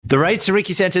The Rights to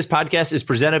Ricky Sanchez podcast is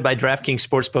presented by DraftKings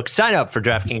Sportsbook. Sign up for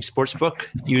DraftKings Sportsbook.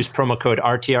 Use promo code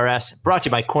RTRS. Brought to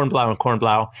you by Kornblau and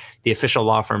Kornblau, the official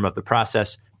law firm of The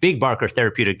Process. Big Barker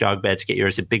Therapeutic Dog Beds. Get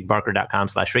yours at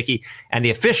bigbarker.com/Ricky. And the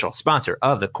official sponsor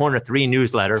of the Corner 3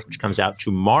 newsletter, which comes out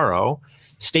tomorrow,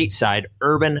 Stateside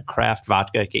Urban Craft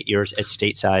Vodka. Get yours at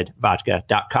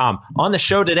statesidevodka.com. On the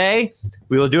show today,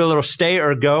 we will do a little stay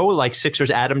or go like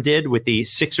Sixers Adam did with the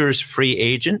Sixers free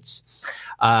agents.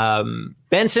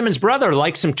 Ben Simmons' brother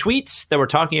liked some tweets that were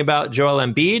talking about Joel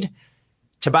Embiid.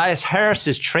 Tobias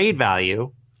Harris's trade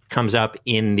value comes up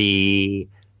in the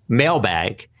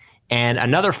mailbag. And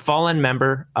another fallen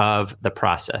member of The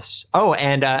Process. Oh,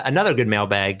 and another good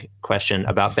mailbag question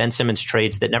about Ben Simmons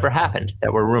trades that never happened,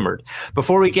 that were rumored.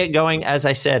 Before we get going, as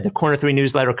I said, the Corner 3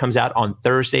 newsletter comes out on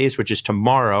Thursdays, which is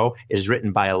tomorrow. It is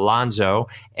written by Alonzo,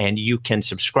 and you can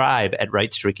subscribe at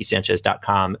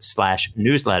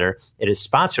rightstrickysanchez.com/newsletter. It is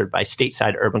sponsored by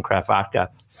Stateside Urban Craft Vodka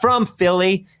from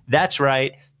Philly. That's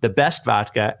right, the best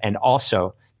vodka, and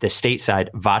also the Stateside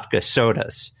vodka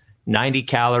sodas. 90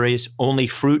 calories, only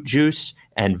fruit juice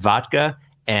and vodka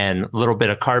and a little bit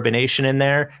of carbonation in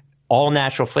there. All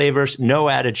natural flavors, no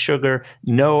added sugar,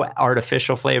 no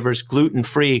artificial flavors,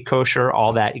 gluten-free, kosher,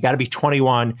 all that. You got to be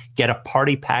 21. Get a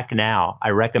party pack now. I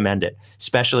recommend it,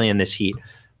 especially in this heat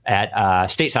at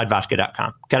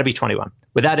statesidevodka.com. Got to be 21.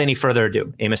 Without any further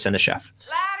ado, Amos and the chef.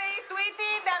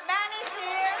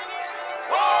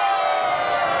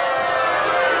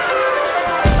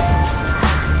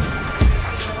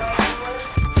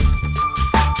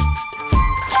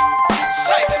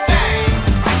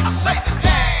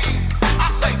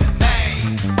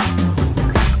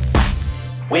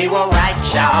 We were right,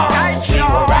 y'all. We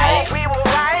were right.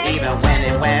 Even when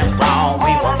it went wrong,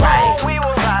 we were right. We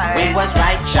was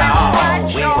right, y'all.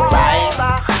 We were right.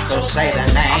 So say the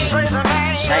name.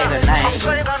 Say the name.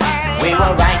 We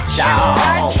were right,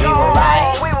 y'all. We were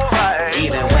right.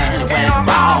 Even when it went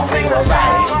wrong, we were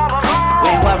right.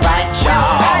 We were right,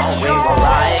 y'all. We were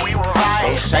right.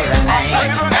 So say the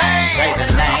name. Say the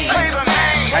name.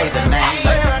 Say the name.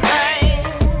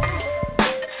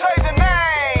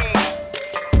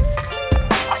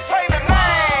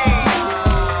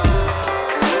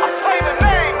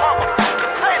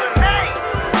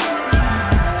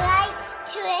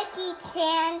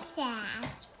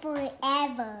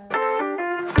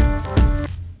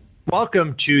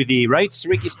 Welcome to the Rights to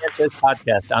Ricky Sanchez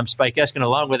podcast. I'm Spike Eskin,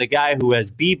 along with a guy who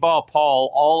has B-ball Paul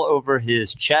all over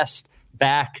his chest,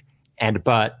 back, and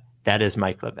butt. That is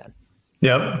Mike Levin.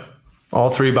 Yep. All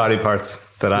three body parts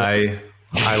that I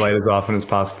highlight as often as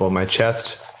possible. My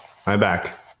chest, my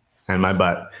back, and my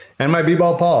butt. And my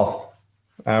B-ball Paul.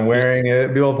 I'm wearing a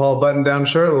B-ball Paul button-down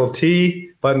shirt, a little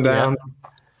tee, button-down. Yeah.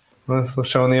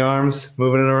 Showing the arms,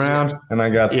 moving it around. And I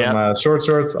got some short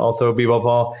shorts, also B-ball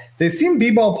Paul. They seem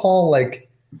B-ball Paul like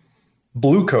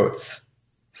blue coats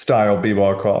style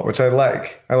B-ball Paul, which I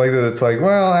like. I like that it's like,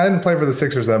 well, I didn't play for the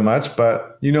Sixers that much,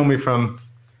 but you know me from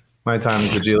my time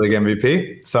as the G League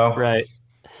MVP. So right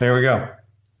there we go.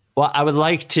 Well, I would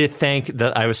like to thank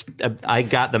that I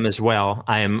got them as well.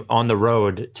 I am on the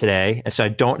road today, so I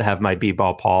don't have my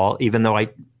B-ball Paul, even though I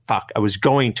was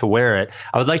going to wear it.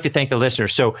 I would like to thank the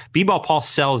listeners. So B-ball Paul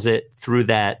sells it through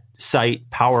that site,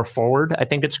 Power Forward, I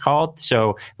think it's called.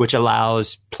 So, which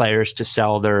allows players to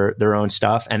sell their own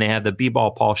stuff. And they have the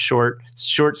B-ball Paul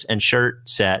shorts and shirt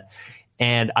set.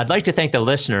 And I'd like to thank the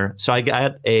listener. So I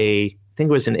got I think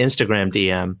it was an Instagram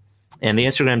DM. And the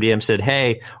Instagram DM said,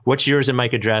 hey, what's yours and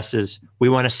Mike addresses? We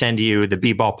want to send you the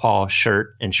B-ball Paul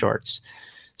shirt and shorts.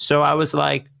 So I was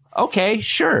like, okay,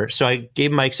 sure. So I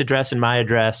gave Mike's address and my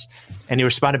address, and he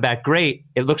responded back, great.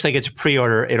 It looks like it's a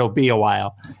pre-order. It'll be a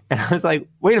while. And I was like,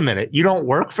 wait a minute. You don't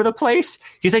work for the place?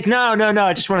 He's like, no.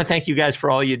 I just want to thank you guys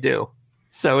for all you do.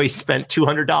 So he spent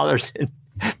 $200 in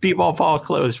B-ball Paul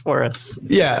clothes for us.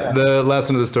 Yeah. The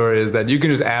lesson of the story is that you can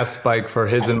just ask Spike for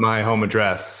his and my home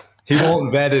address. He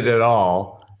won't vet it at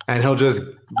all. And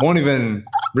won't even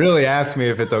really ask me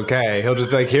if it's okay. He'll just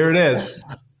be like, here it is.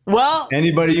 Well,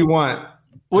 anybody you want.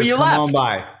 Well, you left. On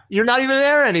by. You're not even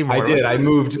there anymore. I did. I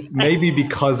moved maybe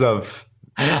because of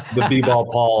the B-ball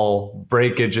Paul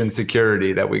breakage and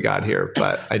security that we got here.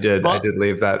 But I did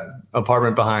leave that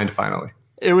apartment behind finally.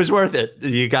 It was worth it.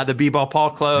 You got the B-ball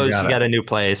Paul clothes. You got a new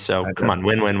place. So come on,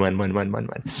 win.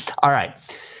 All right.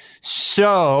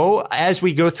 So as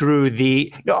we go through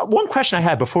one question I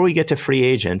had before we get to free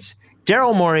agents,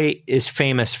 Daryl Morey is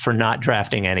famous for not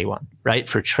drafting anyone, right?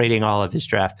 For trading all of his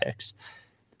draft picks.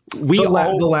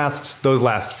 Those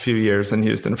last few years in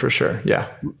Houston for sure. Yeah.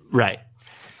 Right.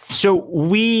 So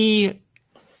we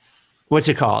what's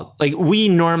it called? Like, we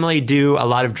normally do a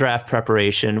lot of draft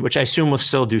preparation, which I assume we'll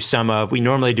still do some of. We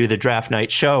normally do the draft night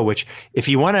show, which if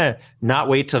you want to not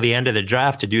wait till the end of the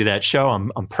draft to do that show,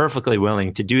 I'm perfectly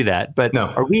willing to do that. But no.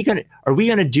 Are we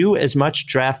gonna do as much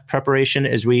draft preparation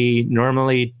as we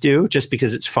normally do just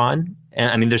because it's fun?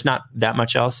 And I mean, there's not that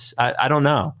much else. I don't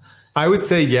know. I would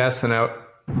say yes,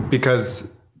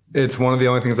 because it's one of the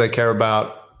only things I care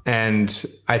about, and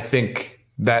I think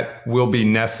that will be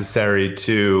necessary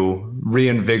to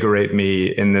reinvigorate me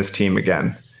in this team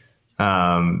again.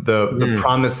 The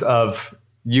promise of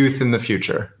youth in the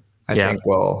future, I think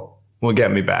will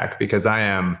get me back, because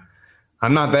I'm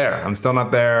not there. I'm still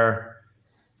not there.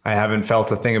 I haven't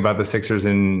felt a thing about the Sixers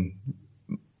in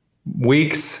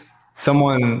weeks.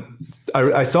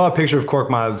 I saw a picture of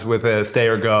Korkmaz with a stay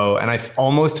or go, and I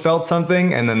almost felt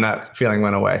something, and then that feeling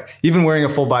went away. Even wearing a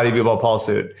full body B-ball Paul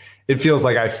suit, it feels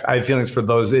like I have feelings for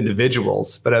those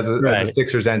individuals, but as a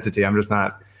Sixers entity, I'm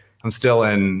still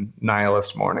in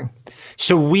nihilist mourning.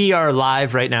 So we are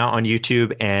live right now on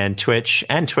YouTube and Twitch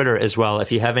and Twitter as well. If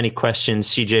you have any questions,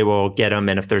 CJ will get them.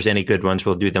 And if there's any good ones,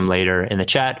 we'll do them later in the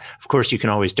chat. Of course, you can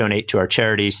always donate to our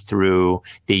charities through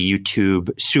the YouTube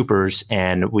supers.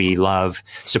 And we love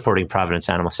supporting Providence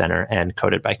Animal Center and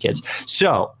Coded by Kids.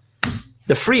 So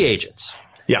the free agents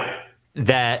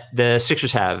that the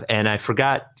Sixers have, and I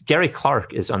forgot, Gary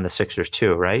Clark is on the Sixers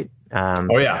too, right? I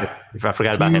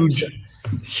forgot about him.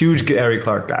 Huge Gary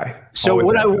Clark guy. So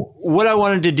what I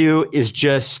wanted to do is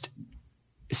just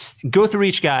go through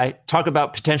each guy, talk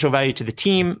about potential value to the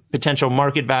team, potential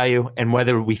market value, and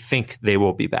whether we think they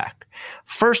will be back.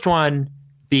 First one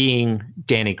being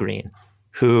Danny Green,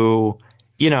 who,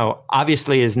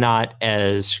 obviously is not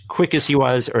as quick as he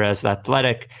was or as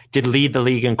athletic, did lead the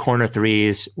league in corner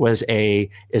threes,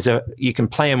 you can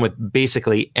play him with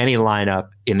basically any lineup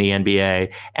in the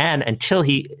NBA. And any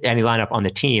lineup on the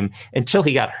team, until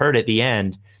he got hurt at the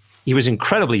end, he was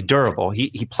incredibly durable.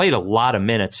 He played a lot of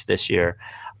minutes this year.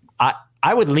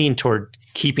 I would lean toward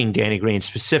keeping Danny Green,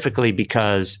 specifically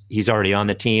because he's already on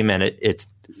the team and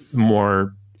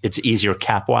it's easier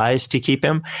cap wise to keep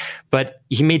him, but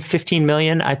he made $15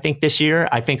 million, I think, this year.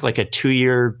 I think like a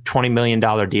 2-year, $20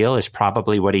 million deal is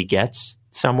probably what he gets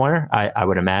somewhere. I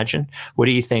would imagine. What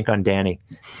do you think on Danny?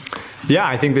 Yeah,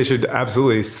 I think they should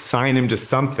absolutely sign him to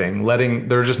something.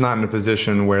 They're just not in a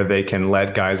position where they can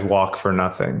let guys walk for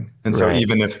nothing. And so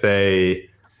even if they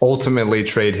ultimately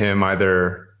trade him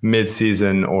either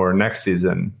mid-season or next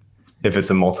season, if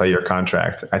it's a multi-year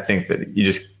contract, I think that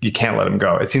you can't let him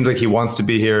go. It seems like he wants to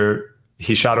be here.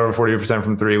 He shot over 40%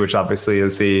 from three, which obviously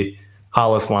is the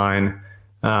Hollis line.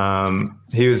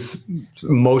 He was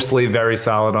mostly very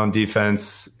solid on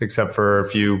defense, except for a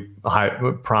few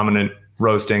prominent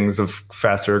roastings of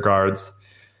faster guards.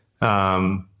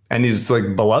 And he's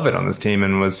like beloved on this team,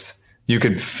 and you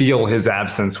could feel his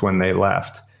absence when he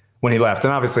left. And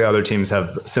obviously other teams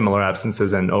have similar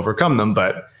absences and overcome them,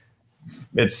 but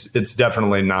it's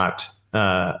definitely not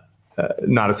a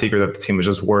secret that the team was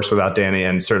just worse without Danny,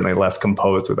 and certainly less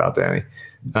composed without Danny.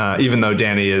 Even though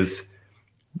Danny is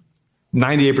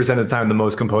 98% of the time the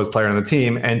most composed player on the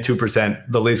team and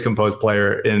 2% the least composed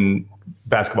player in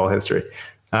basketball history.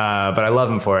 But I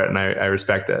love him for it, and I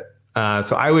respect it.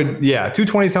 So I would,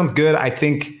 220 sounds good. I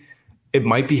think it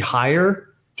might be higher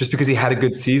just because he had a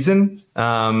good season.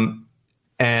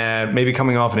 And maybe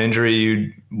coming off an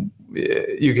injury,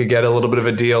 you could get a little bit of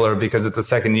a deal, or because it's the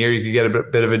second year, you could get a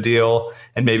bit of a deal.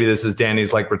 And maybe this is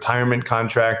Danny's like retirement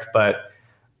contract, but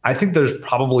I think there's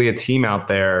probably a team out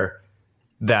there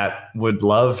that would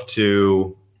love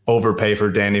to overpay for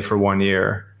Danny for 1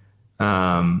 year.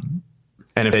 And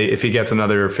if he gets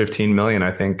another 15 million,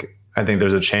 I think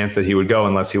there's a chance that he would go,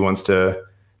 unless he wants to,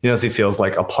 unless he feels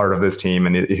like a part of this team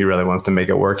and he really wants to make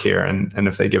it work here. And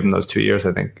if they give him those 2 years,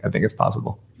 I think it's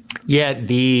possible. Yeah,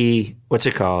 what's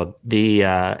it called?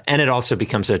 And it also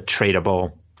becomes a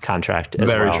tradable contract as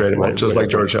Very well. Tradable, just like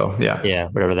George Hill. Yeah. Yeah,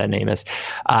 whatever that name is.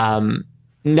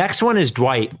 Next one is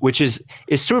Dwight, which is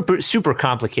super, super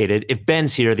complicated. If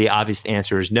Ben's here, the obvious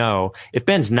answer is no. If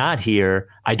Ben's not here,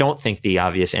 I don't think the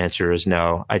obvious answer is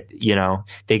no.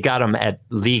 They got him at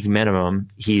league minimum.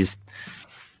 He's,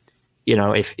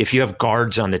 if you have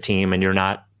guards on the team and you're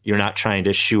not trying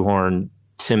to shoehorn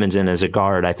Simmons in as a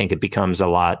guard, I think it becomes a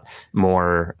lot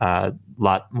more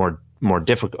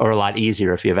difficult, or a lot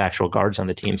easier if you have actual guards on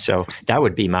the team. So that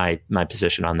would be my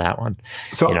position on that one.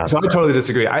 So I totally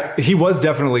disagree. He was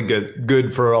definitely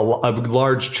good for a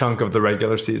large chunk of the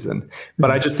regular season,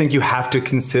 but I just think you have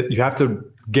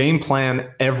to game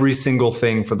plan every single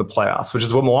thing for the playoffs, which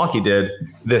is what Milwaukee did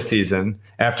this season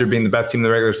after being the best team in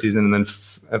the regular season and then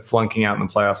flunking out in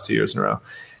the playoffs 2 years in a row.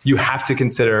 You have to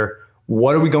consider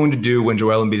what are we going to do when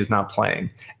Joel Embiid is not playing?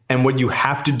 And what you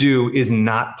have to do is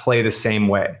not play the same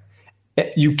way.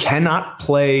 You cannot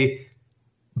play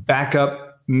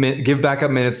give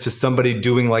backup minutes to somebody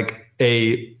doing like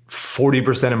a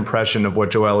 40% impression of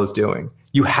what Joel is doing.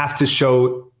 You have to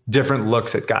show different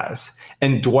looks at guys.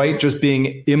 And Dwight just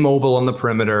being immobile on the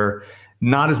perimeter,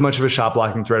 not as much of a shot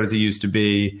blocking threat as he used to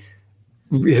be.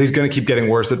 He's going to keep getting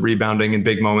worse at rebounding in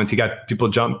big moments. He got people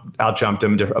out jumped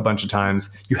him a bunch of times.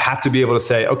 You have to be able to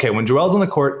say, okay, when Joel's on the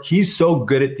court, he's so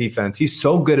good at defense. He's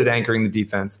so good at anchoring the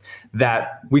defense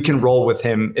that we can roll with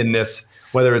him in this,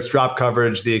 whether it's drop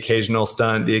coverage, the occasional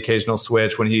stunt, the occasional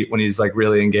switch when he's like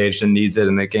really engaged and needs it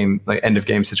in a game, like end of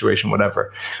game situation,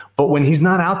 whatever. But when he's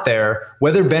not out there,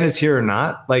 whether Ben is here or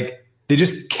not, like they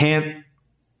just can't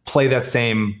play that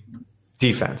same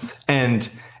defense. And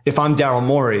if I'm Daryl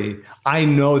Morey, I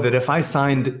know that if I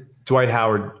signed Dwight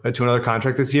Howard to another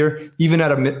contract this year, even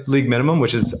at a league minimum,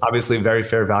 which is obviously very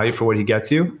fair value for what he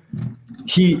gets you,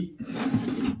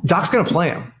 Doc's going to play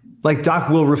him. Like Doc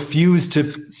will refuse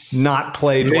to not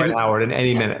play Dwight Howard in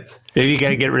any minutes. Maybe you got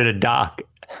to get rid of Doc.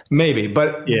 Maybe,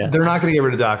 but they're not going to get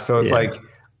rid of Doc. So it's like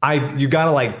you got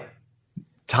to like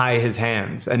tie his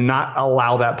hands and not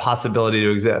allow that possibility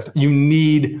to exist. You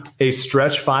need a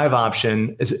stretch 5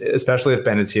 option, especially if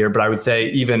Ben is here. But I would say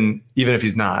even if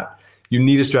he's not, you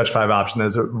need a stretch 5 option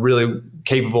that's a really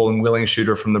capable and willing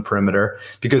shooter from the perimeter.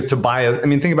 Because Tobias, I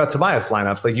mean, think about Tobias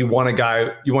lineups. Like you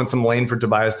want some lane for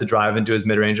Tobias to drive into his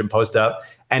mid range and post up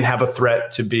and have a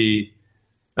threat to be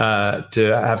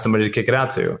to have somebody to kick it out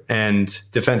to. And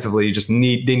defensively,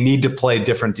 they need to play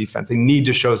different defense. They need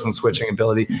to show some switching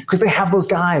ability because they have those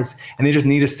guys, and they just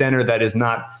need a center that is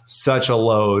not such a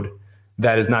load,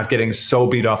 that is not getting so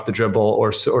beat off the dribble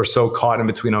or so caught in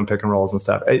between on pick and rolls and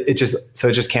stuff. It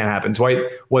just can't happen. Dwight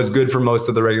was good for most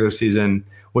of the regular season,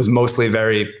 was mostly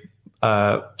very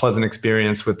pleasant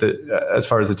experience with it as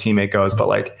far as a teammate goes, but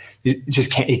like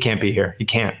he can't be here. He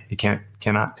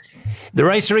cannot. The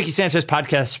Rice to Ricky Sanchez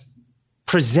podcast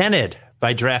presented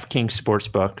by DraftKings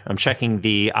Sportsbook. I'm checking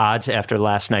the odds after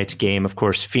last night's game. Of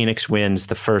course, Phoenix wins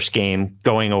the first game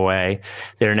going away.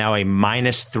 They're now a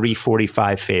minus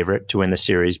 345 favorite to win the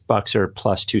series. Bucks are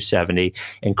plus 270.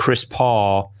 And Chris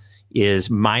Paul is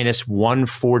minus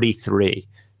 143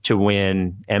 to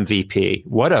win MVP.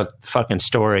 What a fucking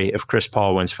story if Chris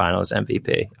Paul wins finals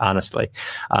MVP, honestly.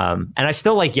 And I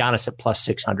still like Giannis at plus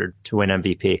 600 to win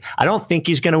MVP. I don't think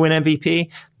he's going to win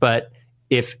MVP, but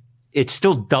if it's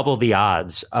still double the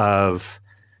odds of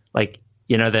like,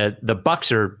 you know, the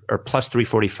Bucks are plus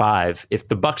 345. If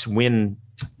the Bucks win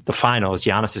the finals,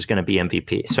 Giannis is going to be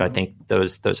MVP. So I think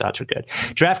those odds are good.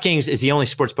 DraftKings is the only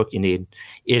sports book you need.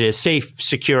 It is safe,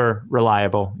 secure,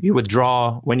 reliable. You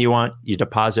withdraw when you want. You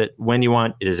deposit when you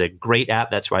want. It is a great app.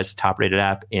 That's why it's the top-rated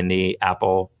app in the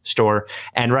Apple Store.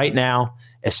 And right now,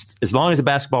 as long as the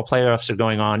basketball playoffs are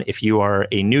going on, if you are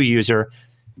a new user,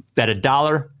 bet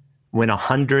 $1, win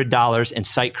 $100 in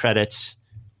site credits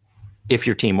if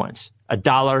your team wins.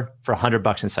 $1 for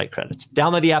 $100 in site credits.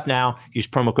 Download the app now. Use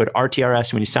promo code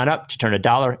RTRS when you sign up to turn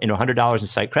 $1 into $100 in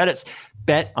site credits.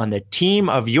 Bet on the team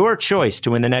of your choice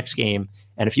to win the next game.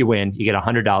 And if you win, you get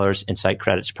 $100 in site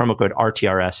credits. Promo code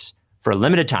RTRS for a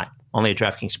limited time. Only at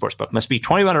DraftKings Sportsbook. Must be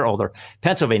 21 or older.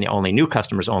 Pennsylvania only. New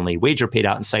customers only. Wager paid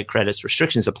out in site credits.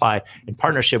 Restrictions apply. In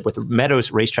partnership with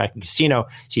Meadows Racetrack and Casino.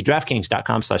 See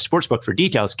DraftKings.com/sportsbook for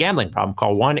details. Gambling problem?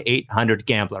 Call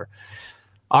 1-800-GAMBLER.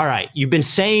 All right. You've been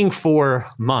saying for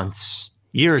months,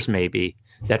 years maybe,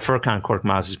 that Furkan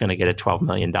Korkmaz is going to get a $12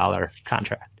 million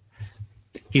contract.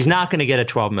 He's not going to get a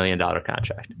 $12 million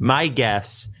contract. My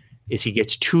guess is he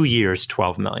gets 2 years,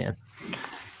 $12 million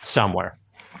somewhere.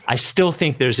 I still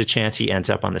think there's a chance he ends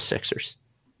up on the Sixers.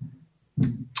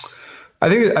 I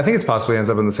think it's possible he ends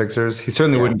up in the Sixers. He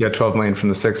certainly wouldn't get $12 million from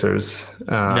the Sixers.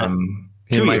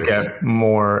 He might get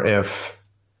more if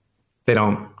they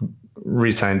don't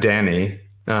re-sign Danny.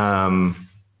 I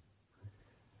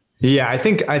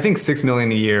think $6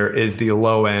 million a year is the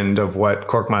low end of what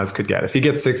Korkmaz could get. If he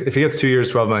gets 2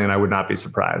 years, $12 million, I would not be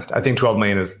surprised. I think $12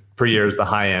 million per year is the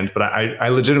high end, but I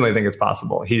legitimately think it's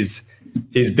possible. He's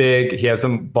big. He has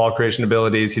some ball creation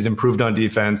abilities. He's improved on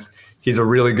defense. He's a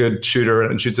really good shooter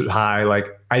and shoots it high. Like,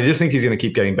 I just think he's going to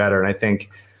keep getting better. And I think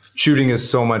shooting is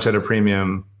so much at a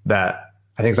premium that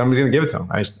I think somebody's going to give it to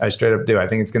him. I straight up do. I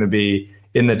think it's going to be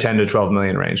in the 10 to 12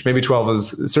 million range. Maybe 12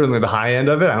 is certainly the high end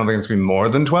of it. I don't think it's going to be more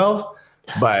than 12,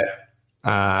 but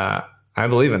I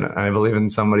believe in it. I believe in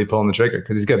somebody pulling the trigger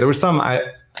because he's good. There was some,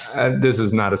 this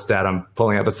is not a stat I'm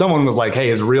pulling up, but someone was like, hey,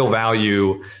 his real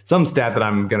value, some stat that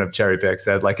I'm going to cherry pick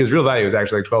said like his real value is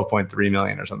actually like 12.3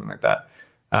 million or something like that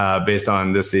based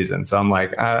on this season. So I'm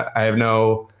like, I have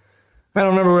no I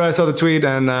don't remember when I saw the tweet,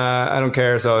 and I don't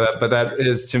care. But that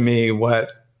is to me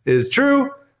what is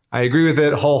true. I agree with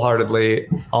it wholeheartedly.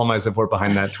 All my support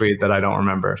behind that tweet that I don't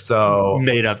remember. So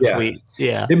made up tweet.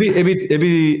 Yeah. It'd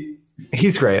be.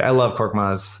 He's great. I love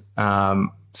Korkmaz.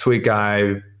 Sweet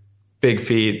guy, big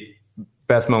feet.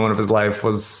 Best moment of his life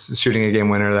was shooting a game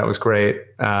winner. That was great.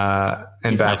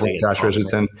 And baffling Josh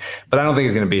Richardson. But I don't think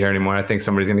he's going to be here anymore. I think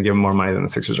somebody's going to give him more money than the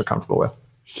Sixers are comfortable with.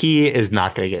 He is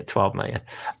not going to get $12 million.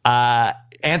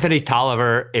 Anthony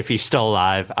Tolliver, if he's still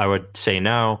alive, I would say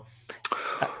no.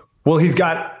 Well, he's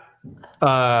got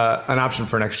an option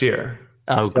for next year.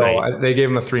 Oh, so great. They gave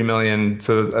him a $3 million.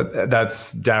 So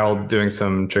that's Daryl doing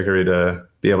some trickery to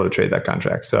be able to trade that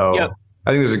contract. So yep.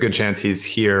 I think there's a good chance he's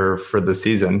here for the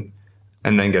season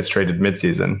and then gets traded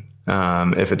midseason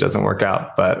if it doesn't work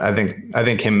out. But I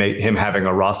think him having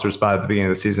a roster spot at the beginning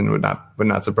of the season would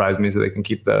not surprise me. So they can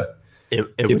keep the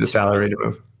salary to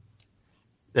move.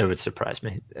 It would surprise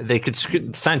me. They could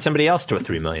sign somebody else to a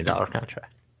 $3 million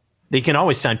contract. They can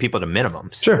always sign people to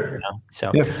minimums. Sure. You know?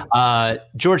 So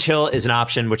George Hill is an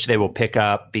option which they will pick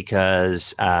up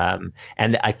because, and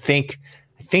I think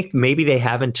maybe they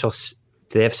have till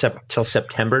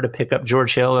September to pick up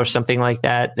George Hill or something like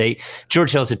that.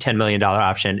 George Hill is a $10 million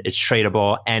option. It's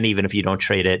tradable, and even if you don't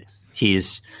trade it,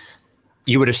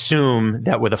 you would assume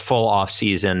that with a full off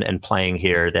season and playing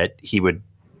here that he would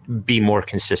be more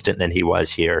consistent than he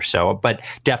was here. So, but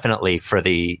definitely for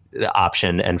the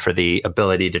option and for the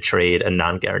ability to trade a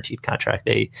non-guaranteed contract,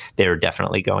 they're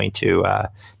definitely going to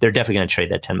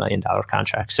trade that $10 million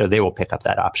contract. So they will pick up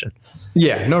that option.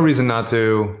 Yeah, no reason not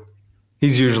to.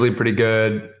 He's usually pretty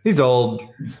good. He's old,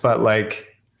 but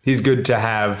like he's good to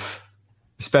have,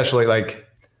 especially like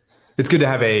it's good to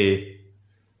have a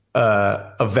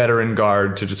veteran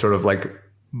guard to just sort of like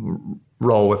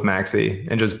roll with Maxey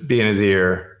and just be in his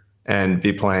ear and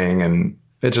be playing. And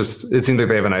it seems like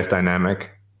they have a nice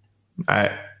dynamic.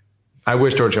 I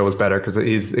wish George Hill was better because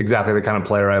he's exactly the kind of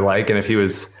player I like. And if he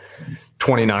was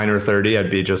 29 or 30, I'd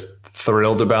be just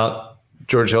thrilled about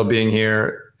George Hill being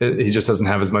here. He just doesn't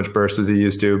have as much burst as he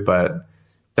used to, but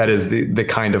that is the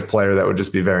kind of player that would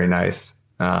just be very nice.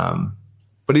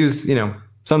 But he was,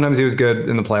 sometimes he was good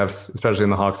in the playoffs, especially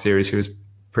in the Hawks series. He was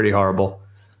pretty horrible.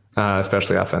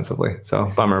 Especially offensively.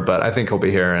 So bummer, but I think he'll be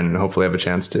here and hopefully have a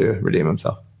chance to redeem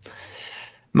himself.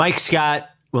 Mike Scott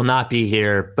will not be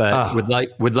here, but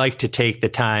would like to take the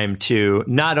time to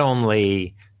not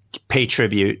only pay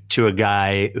tribute to a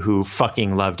guy who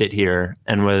fucking loved it here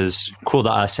and was cool to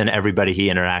us and everybody he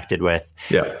interacted with.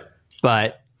 Yeah.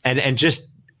 But and just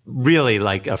really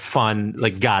like a fun,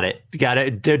 like got it,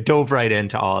 dove right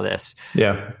into all of this.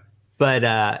 Yeah.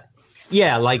 But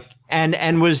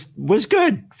and was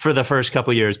good for the first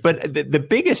couple of years. But the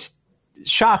biggest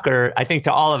shocker, I think,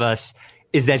 to all of us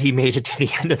is that he made it to the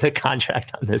end of the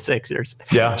contract on the Sixers.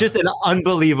 Yeah. Just an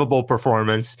unbelievable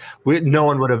performance. No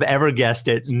one would have ever guessed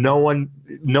it. No one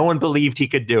believed he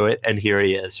could do it. And here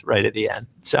he is right at the end.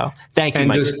 So thank you,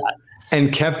 Mike Scott.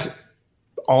 And kept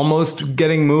almost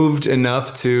getting moved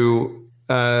enough to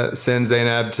send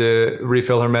Zainab to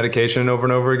refill her medication over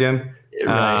and over again.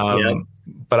 Right,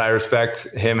 But I respect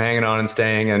him hanging on and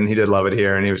staying, and he did love it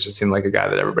here. And he just seemed like a guy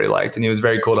that everybody liked, and he was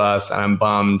very cool to us. And I'm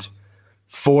bummed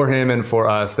for him and for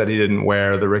us that he didn't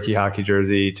wear the Ricky hockey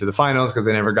jersey to the finals because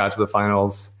they never got to the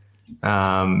finals.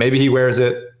 Maybe he wears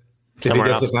it if he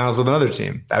gets to the finals with another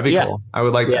team. That'd be cool. I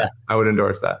would like that. I would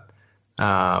endorse that.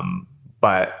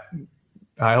 But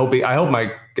I hope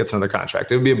Mike gets another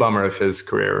contract. It would be a bummer if his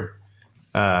career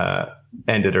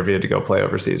ended or if he had to go play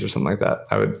overseas or something like that.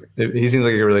 He seems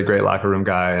like a really great locker room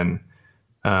guy, and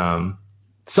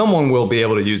someone will be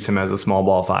able to use him as a small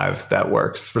ball five that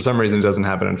works. For some reason, it doesn't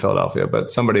happen in Philadelphia,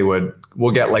 but somebody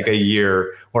will get like a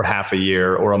year or half a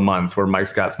year or a month where Mike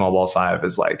Scott small ball five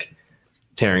is like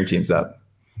tearing teams up.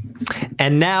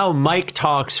 And now Mike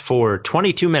talks for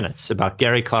 22 minutes about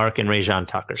Gary Clark and Rajon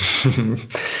Tucker.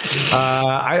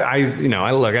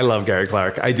 I love Gary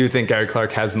Clark. I do think Gary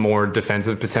Clark has more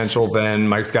defensive potential than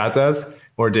Mike Scott does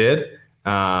or did.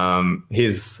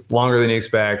 He's longer than you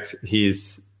expect.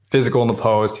 He's physical in the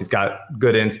post. He's got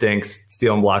good instincts.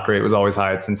 Steal and block rate was always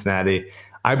high at Cincinnati.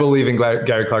 I believe in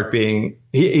Gary Clark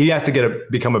he has to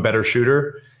become a better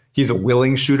shooter. He's a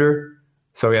willing shooter,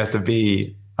 so he has to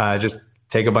be just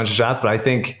take a bunch of shots. But I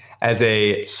think as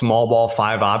a small ball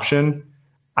five option,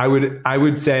 I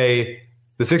would say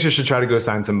the Sixers should try to go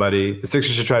sign somebody. The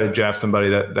Sixers should try to draft somebody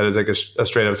that is like a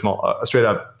straight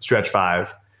up stretch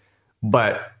five.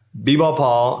 But B-Ball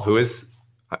Paul, who is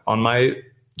on my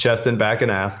chest and back and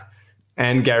ass,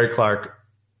 and Gary Clark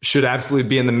should absolutely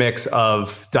be in the mix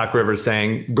of Doc Rivers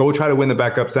saying, go try to win the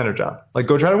backup center job. Like,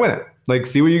 go try to win it. Like,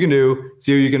 see what you can do,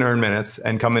 see where you can earn minutes,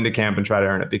 and come into camp and try to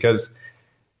earn it. Because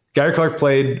Gary Clark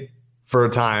played for a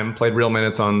time, played real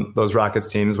minutes on those Rockets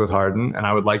teams with Harden, and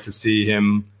I would like to see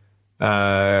him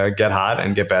get hot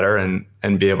and get better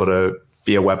and be able to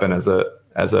be a weapon as a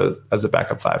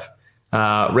backup five.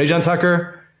 Rajon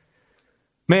Tucker,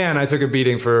 man, I took a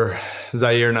beating for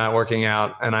Zaire not working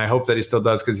out, and I hope that he still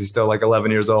does because he's still like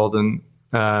 11 years old and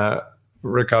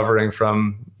recovering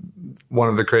from one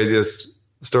of the craziest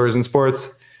stories in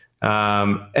sports.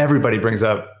 Everybody brings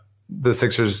up the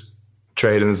Sixers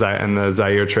trade and the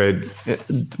Zaire trade,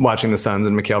 watching the Suns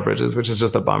and Mikal Bridges, which is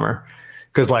just a bummer.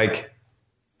 Because, like,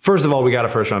 first of all, we got a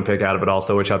first-round pick out of it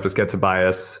also, which helped us get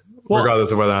Tobias. Well,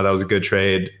 regardless of whether or not that was a good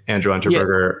trade, Andrew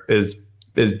Unterberger is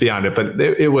beyond it. But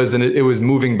it was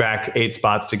moving back 8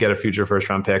 spots to get a future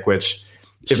first-round pick, which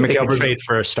if Mikal Bridges trade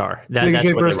for a star, they can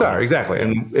trade for a star, exactly.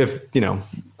 And if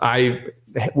I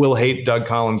will hate Doug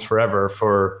Collins forever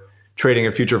for trading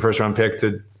a future first-round pick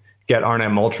to get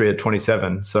Arnett Moultrie at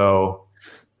 27. So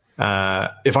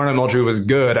if Arnett Moultrie was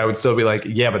good, I would still be like,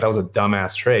 yeah, but that was a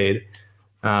dumbass trade.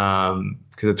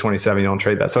 Because at 27, you don't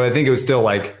trade that. So I think it was still,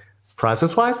 like,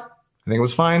 process-wise, I think it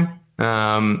was fine.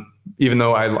 Even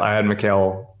though I had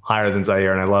Mikal higher than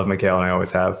Zaire, and I love Mikal, and I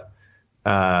always have.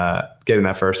 Getting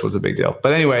that first was a big deal.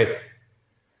 But anyway,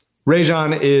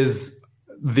 Rajon is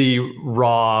the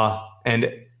raw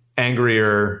and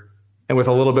angrier and with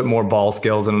a little bit more ball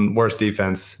skills and worse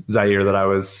defense Zaire that I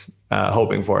was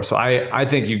hoping for. So I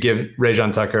think you give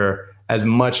Rajon Tucker as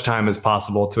much time as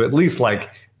possible to at least, like,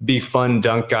 be fun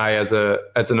dunk guy as an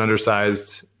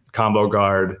undersized combo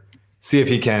guard. See if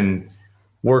he can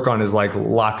work on his, like,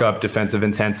 lock up defensive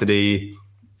intensity,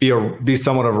 be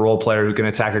somewhat of a role player who can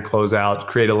attack a closeout,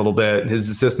 create a little bit. His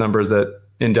assist numbers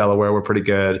in Delaware were pretty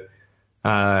good.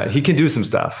 He can do some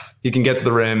stuff. He can get to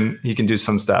the rim. He can do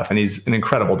some stuff. And he's an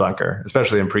incredible dunker,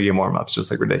 especially in pregame warmups, just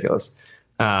like ridiculous.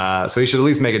 So he should at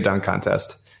least make a dunk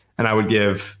contest. And I would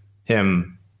give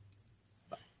him,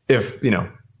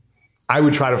 I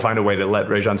would try to find a way to let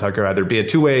Rajon Tucker either be a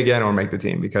two-way again or make the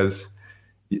team, because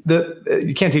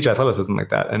you can't teach athleticism like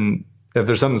that. And if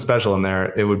there's something special in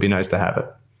there, it would be nice to have it.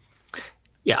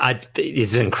 Yeah,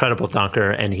 he's an incredible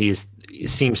dunker, and he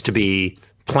seems to be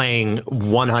playing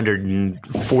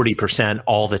 140%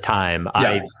 all the time.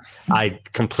 Yeah. I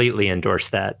completely endorse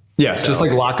that. Yeah, so, just like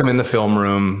lock him in the film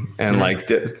room and like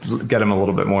get him a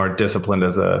little bit more disciplined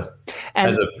as a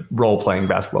role-playing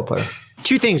basketball player.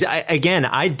 Two things.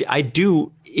 I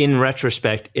do, in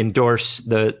retrospect, endorse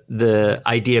the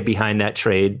idea behind that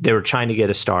trade. They were trying to get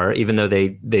a star, even though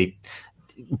they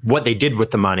what they did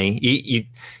with the money,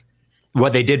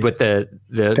 what they did with the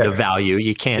value,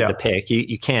 you can't the pick,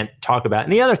 you can't talk about.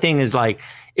 And the other thing is, like,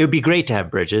 it would be great to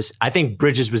have Bridges. I think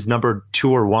Bridges was number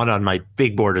 2 or 1 on my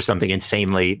big board or something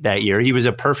insanely that year. He was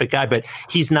a perfect guy, but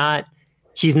he's not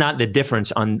the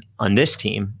difference on this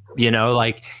team.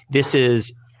 Like, this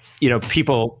is,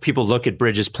 people look at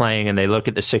Bridges playing and they look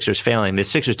at the Sixers failing. The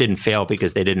Sixers didn't fail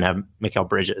because they didn't have Mikal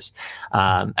Bridges.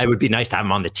 It would be nice to have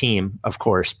him on the team, of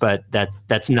course, but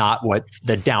that's not what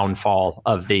the downfall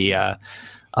of the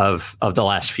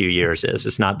last few years is.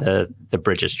 It's not the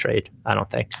Bridges trade, I don't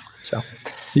think. So,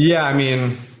 yeah, I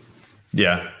mean,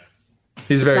 yeah,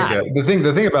 he's very good.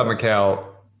 The thing about Mikal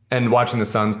and watching the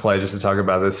Suns play, just to talk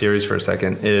about this series for a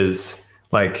second, is,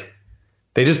 like,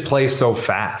 they just play so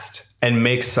fast and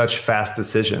make such fast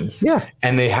decisions. Yeah.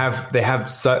 And they have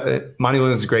Monty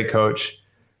Williams is a great coach,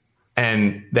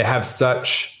 and they have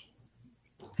such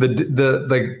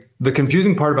the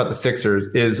confusing part about the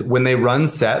Sixers is when they run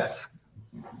sets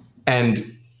and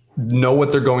know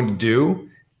what they're going to do,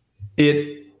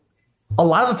 it a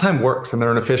lot of the time works and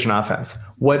they're an efficient offense.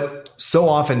 What so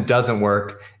often doesn't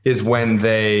work is when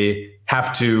they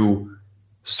have to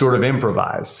sort of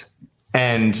improvise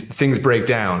and things break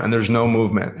down and there's no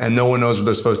movement and no one knows what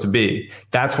they're supposed to be.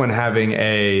 That's when having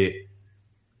a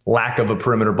lack of a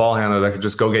perimeter ball handler that could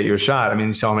just go get you a shot. I mean,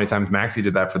 you saw how many times Maxey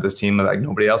did that for this team that, like,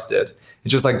 nobody else did.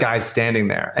 It's just like guys standing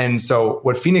there. And so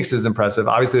what Phoenix is impressive,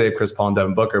 obviously they have Chris Paul and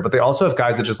Devin Booker, but they also have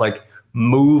guys that just, like,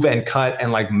 move and cut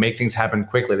and, like, make things happen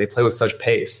quickly. They play with such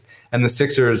pace. And the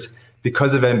Sixers,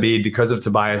 because of Embiid, because of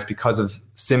Tobias, because of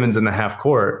Simmons in the half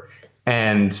court,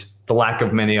 and the lack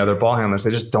of many other ball handlers,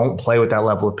 they just don't play with that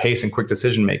level of pace and quick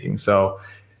decision making. So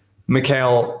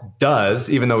Mikal does,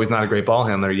 even though he's not a great ball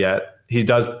handler yet, he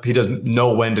does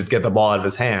know when to get the ball out of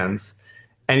his hands,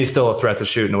 and he's still a threat to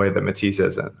shoot in a way that Matisse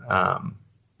isn't.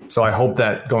 So I hope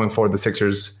that going forward, the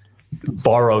Sixers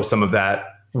borrow some of that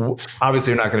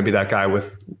obviously you're not going to be that guy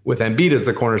with Embiid as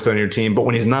the cornerstone of your team, but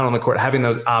when he's not on the court, having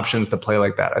those options to play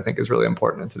like that, I think is really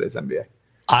important in today's NBA.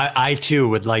 I too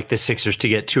would like the Sixers to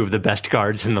get two of the best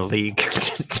guards in the league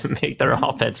to make their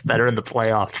offense better in the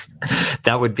playoffs.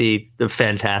 That would be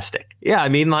fantastic. Yeah, I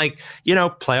mean, like,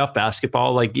 playoff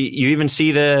basketball. Like you even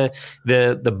see the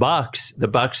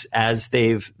Bucks as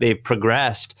they've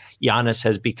progressed. Giannis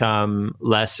has become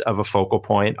less of a focal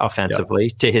point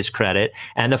offensively, to his credit,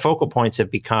 and the focal points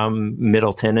have become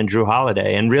Middleton and Drew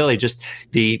Holiday. And really, just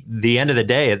the end of the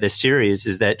day of this series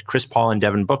is that Chris Paul and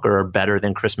Devin Booker are better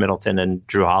than Chris Middleton and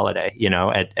Drew Holiday,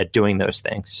 at doing those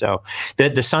things. So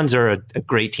the Suns are a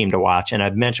great team to watch. And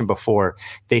I've mentioned before,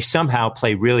 they somehow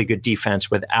play really good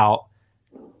defense without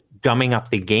gumming up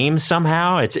the game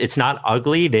somehow. It's not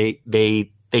ugly. They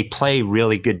play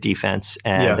really good defense,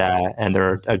 and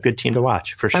they're a good team to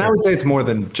watch for sure. And I would say it's more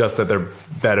than just that they're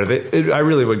better. I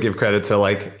really would give credit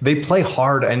to they play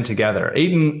hard and together.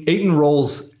 Ayton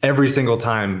rolls every single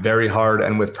time very hard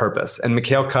and with purpose. And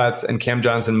Mikal cuts, and Cam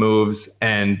Johnson moves,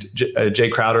 and Jay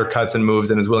Crowder cuts and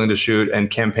moves and is willing to shoot, and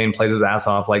Cam Payne plays his ass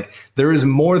off. There is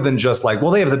more than just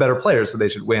they have the better players, so they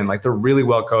should win. They're really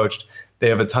well coached. They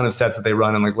have a ton of sets that they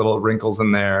run and little wrinkles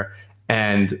in there.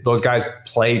 And those guys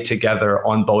play together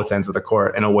on both ends of the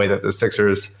court in a way that the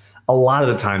Sixers a lot of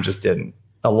the time just didn't.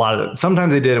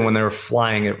 Sometimes they did, and when they were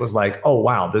flying, it was oh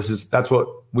wow, that's what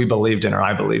we believed in, or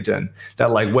I believed in.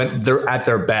 That when they're at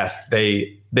their best,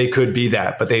 they could be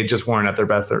that, but they just weren't at their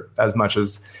best as much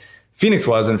as Phoenix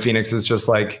was. And Phoenix is just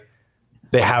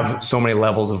they have so many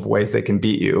levels of ways they can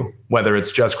beat you, whether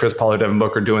it's just Chris Paul or Devin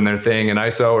Booker doing their thing in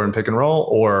ISO or in pick and roll,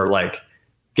 or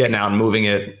getting out and moving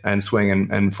it and swing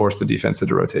and force the defense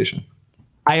into rotation.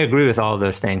 I agree with all of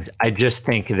those things. I just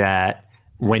think that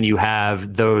when you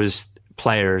have those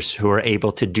players who are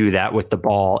able to do that with the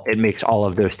ball, it makes all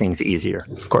of those things easier.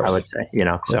 Of course. I would say,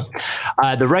 So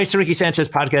the Rights to Ricky Sanchez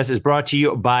podcast is brought to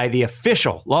you by the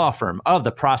official law firm of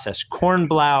the process,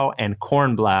 Kornblau and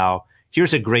Kornblau.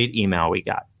 Here's a great email we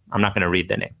got. I'm not going to read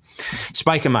the name.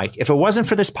 Spike and Mike, if it wasn't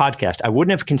for this podcast, I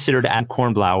wouldn't have considered adding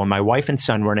Kornblau when my wife and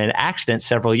son were in an accident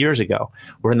several years ago.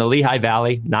 We're in the Lehigh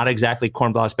Valley, not exactly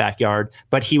Kornblau's backyard,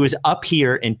 but he was up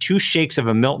here in 2 shakes of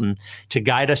a Milton to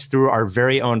guide us through our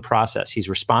very own process. He's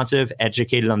responsive,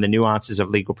 educated on the nuances of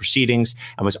legal proceedings,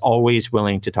 and was always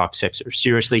willing to talk Sixers.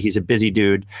 Seriously, he's a busy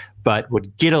dude, but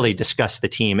would giddily discuss the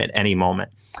team at any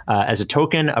moment. As a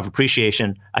token of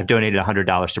appreciation, I've donated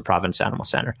 $100 to Providence Animal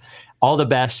Center. All the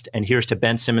best, and here's to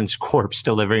Ben Simmons' corpse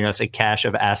delivering us a cache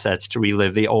of assets to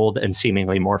relive the old and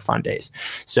seemingly more fun days.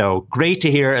 So great to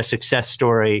hear a success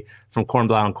story from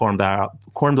Kornblau and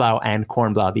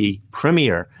Kornblau, the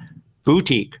premier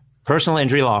boutique personal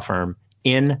injury law firm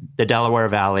in the Delaware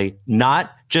Valley. Not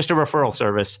just a referral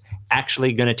service,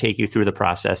 actually going to take you through the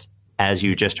process, as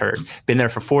you just heard. Been there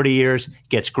for 40 years,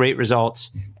 gets great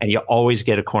results, and you always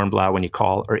get a Kornblau when you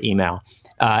call or email.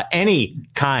 Any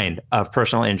kind of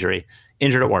personal injury,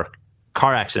 injured at work,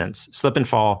 car accidents, slip and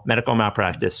fall, medical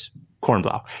malpractice,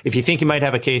 Kornblau. If you think you might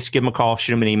have a case, give them a call,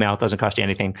 shoot them an email. It doesn't cost you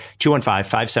anything.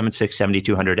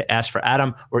 215-576-7200. Ask for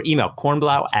Adam, or email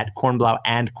Kornblau at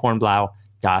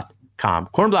kornblauandkornblau.com.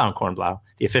 Kornblau and Kornblau,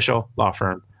 the official law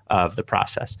firm of the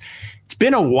process. It's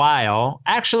been a while.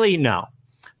 Actually, no.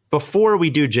 Before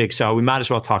we do Jigsaw, we might as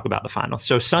well talk about the finals.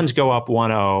 So Suns go up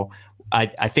 1-0.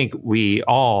 I think we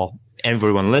all,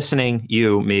 everyone listening,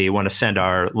 you, me, want to send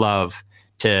our love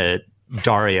to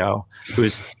Dario,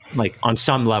 who's on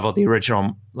some level the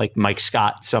original Mike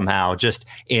Scott somehow, just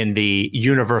in the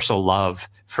universal love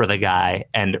for the guy,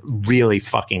 and really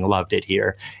fucking loved it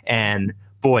here. And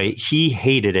boy, he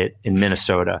hated it in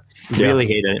Minnesota. Really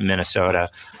hated it in Minnesota.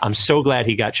 I'm so glad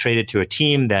he got traded to a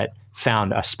team that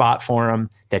found a spot for him,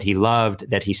 that he loved,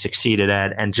 that he succeeded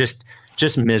at, and just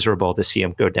miserable to see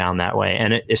him go down that way.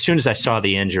 And as soon as I saw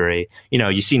the injury,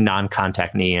 you see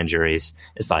non-contact knee injuries.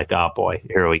 It's oh boy,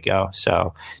 here we go.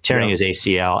 So tearing his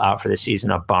ACL, out for the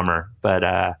season, a bummer.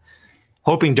 But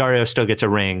hoping Dario still gets a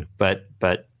ring, but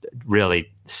really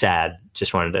sad.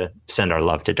 Just wanted to send our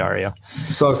love to Dario.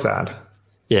 So sad.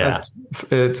 Yeah.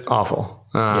 It's awful.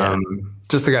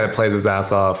 Just the guy that plays his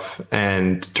ass off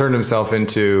and turned himself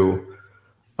into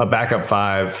a backup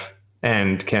 5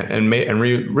 and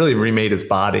really remade his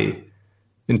body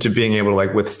into being able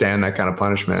to withstand that kind of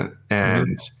punishment.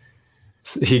 And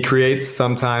he creates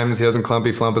sometimes. He doesn't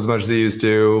clumpy flump as much as he used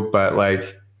to, but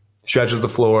stretches the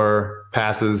floor,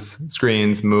 passes,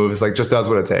 screens, moves, just does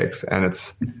what it takes. And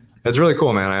it's really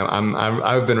cool, man.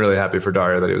 I've been really happy for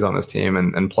Dario that he was on this team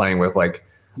and playing with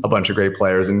a bunch of great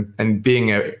players and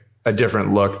being a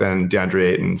different look than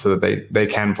DeAndre Ayton, so that they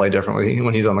can play differently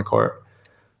when he's on the court.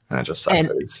 And it just sucks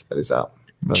that he's out.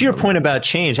 To your point about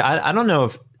change, I don't know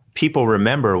if people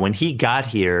remember when he got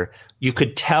here, you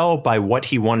could tell by what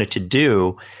he wanted to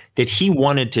do that he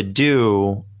wanted to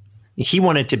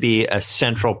be a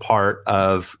central part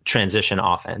of transition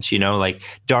offense. Like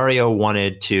Dario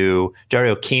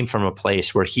came from a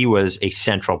place where he was a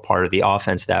central part of the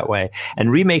offense that way.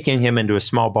 And remaking him into a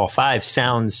small ball five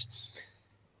sounds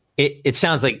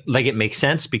like it makes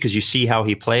sense because you see how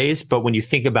he plays. But when you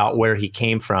think about where he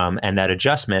came from and that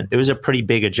adjustment, it was a pretty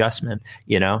big adjustment,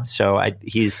 So I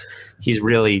think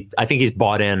he's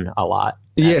bought in a lot.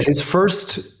 Yeah, his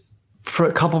first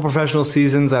couple professional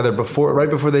seasons, either right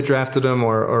before they drafted him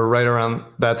or right around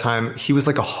that time, he was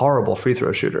like a horrible free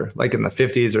throw shooter, like in the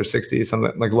 50s or 60s,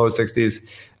 something like low 60s.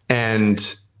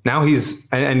 And now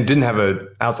and didn't have an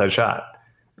outside shot.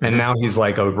 And now he's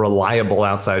like a reliable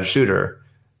outside shooter.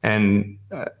 And,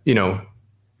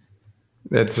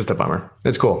 it's just a bummer.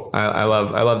 It's cool. I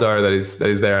love Dario that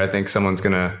he's there. I think someone's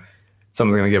gonna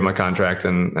give him a contract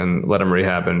and let him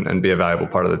rehab and be a valuable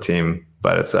part of the team.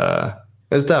 But it's tough.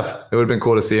 It would have been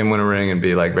cool to see him win a ring and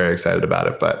be like very excited about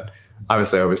it. But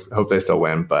obviously I always hope they still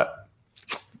win, but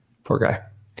poor guy.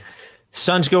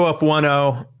 Suns go up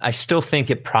 1-0. I still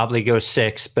think it probably goes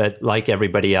 6, but like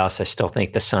everybody else, I still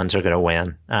think the Suns are going to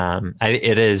win.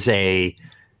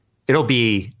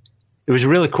 It was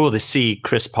really cool to see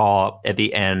Chris Paul at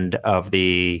the end of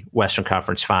the Western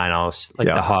Conference Finals,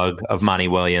 the hug of Monty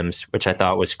Williams, which I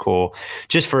thought was cool,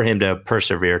 just for him to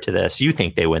persevere to this. You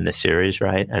think they win this series,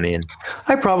 right? I mean,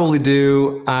 I probably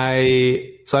do.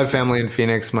 I have family in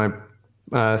Phoenix, my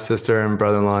sister and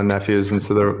brother-in-law and nephews, and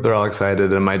so they're all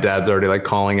excited, and my dad's already like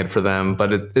calling it for them.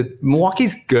 But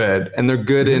Milwaukee's good, and they're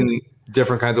good in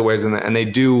different kinds of ways, and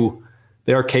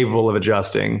they are capable of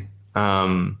adjusting.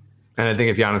 And I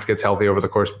think if Giannis gets healthy over the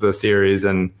course of the series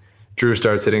and Drew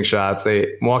starts hitting shots,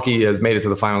 Milwaukee has made it to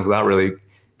the finals without really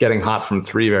getting hot from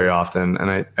three very often.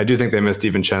 And I do think they missed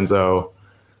DiVincenzo.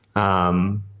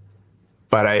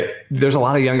 But there's a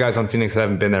lot of young guys on Phoenix that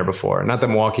haven't been there before. Not that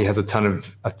Milwaukee has a ton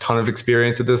of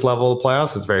experience at this level of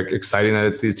playoffs. It's very exciting that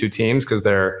it's these two teams because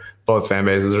both fan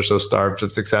bases are so starved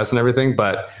of success and everything.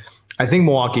 But I think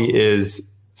Milwaukee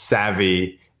is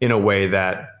savvy in a way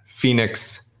that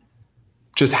Phoenix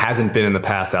just hasn't been in the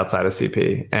past outside of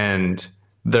CP. And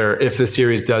if the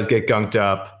series does get gunked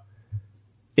up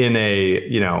in a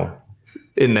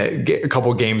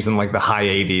couple games in like the high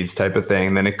 80s type of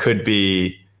thing, then it could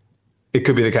be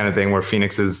the kind of thing where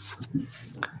Phoenix's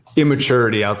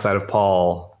immaturity outside of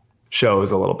Paul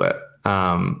shows a little bit.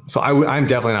 So I'm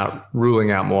definitely not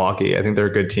ruling out Milwaukee. I think they're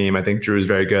a good team. I think Drew is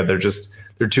very good.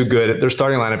 They're too good. Their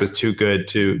starting lineup is too good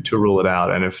to rule it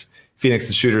out. And if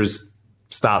Phoenix's shooters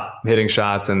stop hitting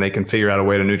shots and they can figure out a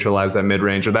way to neutralize that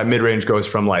mid-range, or that mid-range goes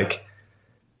from like,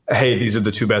 hey, these are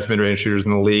the two best mid-range shooters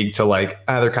in the league, to like,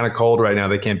 they're kind of cold right now,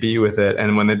 they can't beat you with it.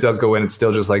 And when it does go in, it's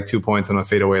still just like 2 points on a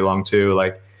fadeaway long two.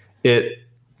 Like it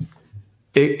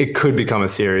could become a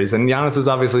series. And Giannis is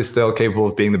obviously still capable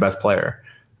of being the best player.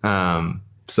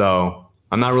 So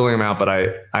I'm not ruling him out, but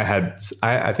I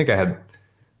think I had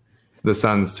the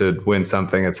Suns to win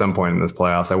something at some point in this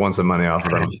playoffs. I won some money off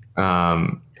of them.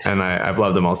 And I've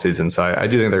loved them all season. So I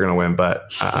do think they're going to win,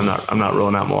 but I'm not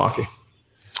ruling out Milwaukee.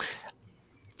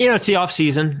 It's the off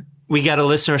season. We got a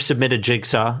listener submitted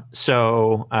jigsaw.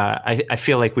 So I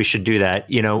feel like we should do that.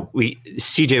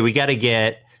 CJ, we got to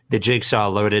get the jigsaw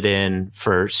loaded in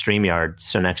for StreamYard.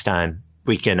 So next time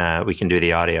we can do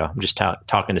the audio. I'm just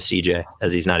talking to CJ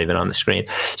as he's not even on the screen.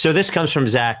 So this comes from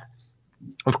Zach.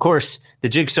 Of course, the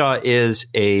jigsaw is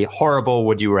a horrible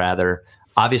would you rather.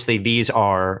 Obviously, these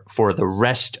are for the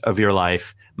rest of your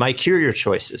life. Mike, here are your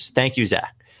choices. Thank you,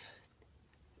 Zach.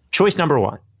 Choice number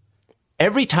 1.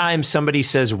 Every time somebody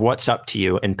says what's up to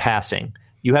you in passing,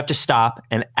 you have to stop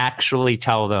and actually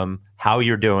tell them how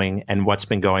you're doing and what's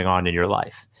been going on in your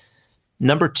life.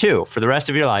 Number 2, for the rest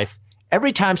of your life,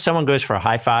 every time someone goes for a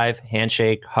high five,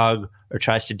 handshake, hug, or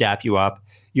tries to dap you up,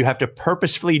 you have to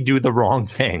purposefully do the wrong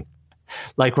thing.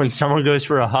 Like when someone goes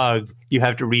for a hug, you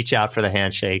have to reach out for the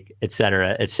handshake, et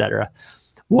cetera, et cetera.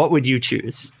 What would you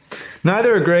choose?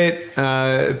 Neither are great.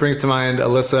 It brings to mind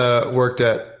Alyssa worked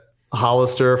at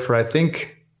Hollister for, I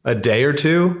think, a day or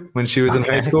two when she was in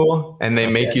high school, and they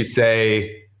make you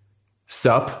say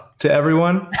sup to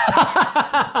everyone.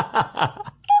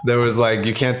 There was like,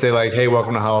 you can't say like, hey,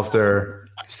 welcome to Hollister,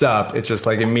 sup. It's just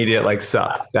like immediate like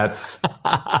sup. That's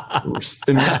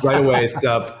right away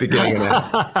sup, beginning and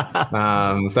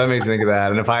end. So that makes me think of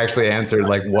that. And if I actually answered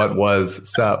like what was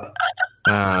sup,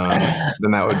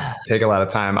 then that would take a lot of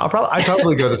time. I'd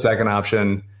probably go the second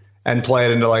option and play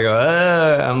it into like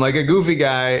I'm like a goofy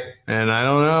guy and I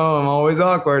don't know, I'm always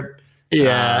awkward.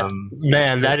 Yeah,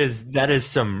 man, that is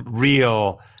some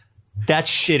real.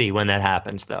 That's shitty when that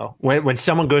happens, though. When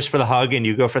someone goes for the hug and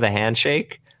you go for the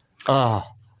handshake. Oh,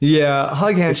 yeah,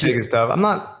 hug, handshake and stuff. I'm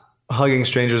not hugging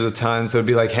strangers a ton, so it'd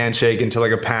be like handshake into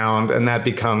like a pound, and that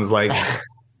becomes like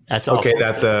that's okay.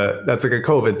 awful. That's like a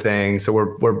COVID thing, so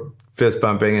we're fist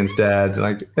bumping instead.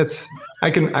 Like it's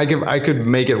I could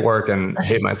make it work and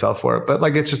hate myself for it, but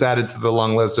like it's just added to the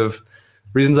long list of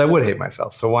reasons I would hate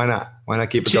myself. So why not? Why not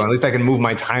keep it going? At least I can move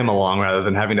my time along rather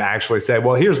than having to actually say,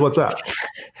 well, here's what's up.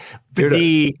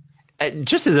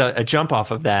 Just as a jump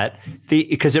off of that,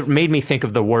 because it made me think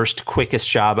of the worst, quickest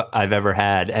job I've ever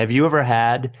had. Have you ever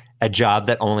had a job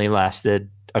that only lasted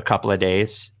a couple of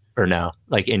days or no,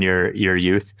 like in your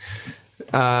youth?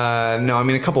 No, I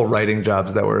mean, a couple of writing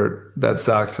jobs that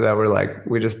sucked, that were like,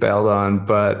 we just bailed on,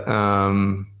 but,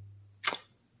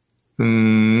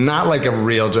 not like a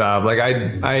real job. Like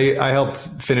I helped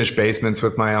finish basements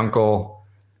with my uncle,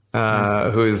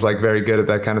 who is like very good at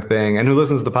that kind of thing and who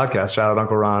listens to the podcast. Shout out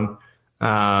Uncle Ron.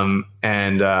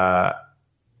 And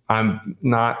I'm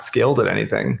not skilled at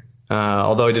anything.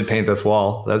 Although I did paint this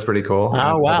wall. That's pretty cool.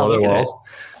 Oh, wow. Other walls.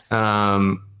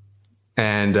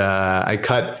 And I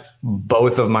cut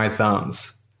both of my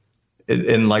thumbs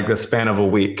in like the span of a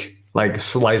week, like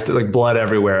sliced it, like blood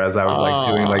everywhere as I was like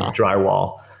doing like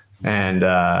drywall. And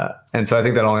so I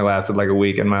think that only lasted like a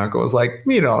week. And my uncle was like,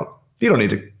 you don't need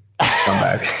to come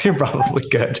back. You're probably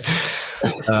good.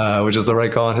 Which is the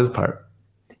right call on his part.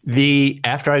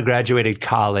 After I graduated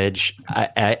college,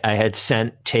 I had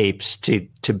sent tapes to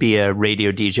be a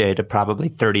radio DJ to probably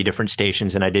 30 different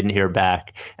stations, and I didn't hear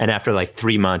back. And after like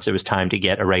 3 months, it was time to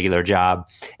get a regular job,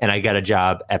 and I got a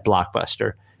job at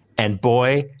Blockbuster. And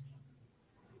boy,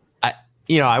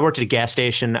 I worked at a gas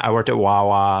station. I worked at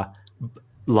Wawa.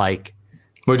 Like,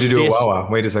 what'd you do at Wawa?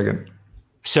 Wait a second.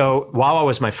 So Wawa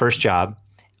was my first job.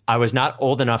 I was not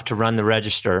old enough to run the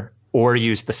register or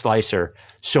use the slicer.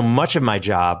 So much of my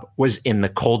job was in the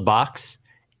cold box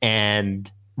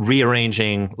and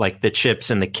rearranging like the chips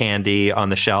and the candy on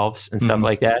the shelves and stuff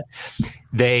like that.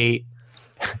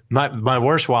 My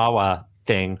worst Wawa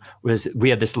thing was we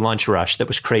had this lunch rush that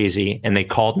was crazy, and they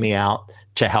called me out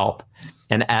to help.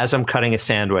 And as I'm cutting a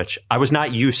sandwich, I was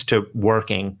not used to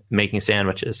making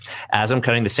sandwiches. As I'm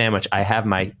cutting the sandwich, I have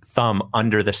my thumb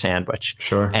under the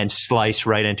sandwich and slice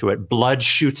right into it. Blood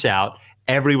shoots out.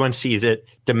 Everyone sees it,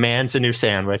 demands a new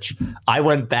sandwich. I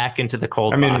went back into the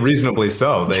cold box. Reasonably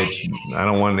so. I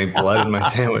don't want any blood in my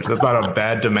sandwich. That's not a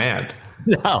bad demand.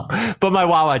 No, but my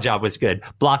Wawa job was good.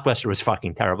 Blockbuster was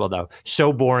fucking terrible, though.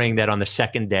 So boring that on the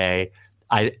second day,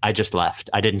 I just left.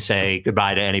 I didn't say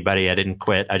goodbye to anybody. I didn't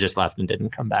quit. I just left and didn't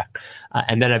come back.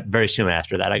 And then very soon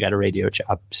after that, I got a radio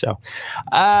job. So,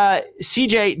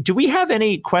 CJ, do we have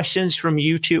any questions from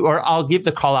you two? Or I'll give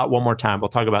the call out one more time. We'll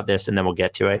talk about this and then we'll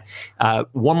get to it.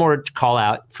 One more call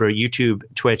out for YouTube,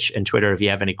 Twitch, and Twitter. If you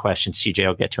have any questions, CJ,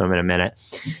 I'll get to them in a minute.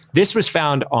 This was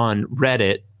found on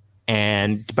Reddit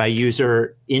and by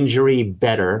user Injury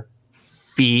Better.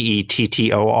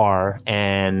 Bettor,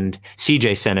 and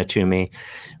CJ sent it to me.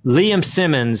 Liam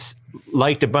Simmons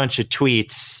liked a bunch of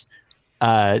tweets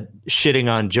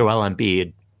shitting on Joel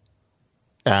Embiid,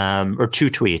 or two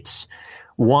tweets.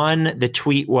 One, the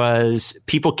tweet was,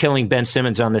 people killing Ben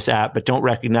Simmons on this app, but don't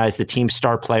recognize the team's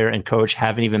star player and coach,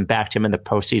 haven't even backed him in the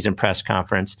postseason press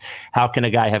conference. How can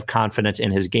a guy have confidence in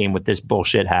his game with this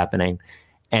bullshit happening?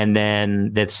 And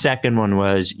then the second one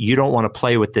was, you don't want to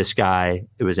play with this guy.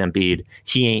 It was Embiid.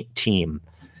 He ain't team.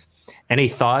 Any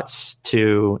thoughts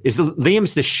is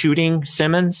Liam's the shooting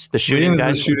Simmons? The shooting guy?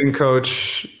 Liam's the shooting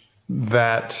coach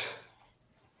that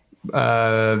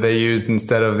they used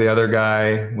instead of the other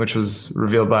guy, which was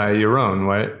revealed by Yaron,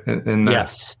 right? In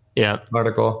that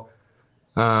article.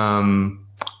 Liam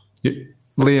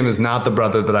is not the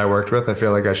brother that I worked with. I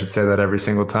feel like I should say that every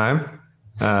single time.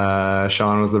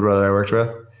 Sean was the brother I worked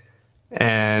with.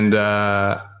 And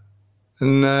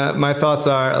my thoughts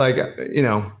are like,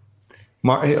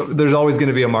 there's always going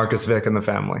to be a Marcus Vick in the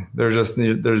family.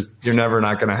 You're never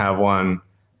not going to have one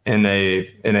in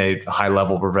a high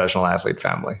level professional athlete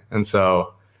family. And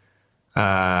so,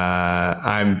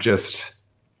 I'm just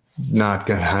not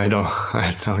gonna, I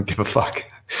don't give a fuck.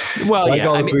 Well, like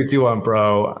all the tweets you want,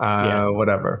 bro.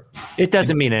 Whatever. It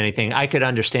doesn't mean anything. I could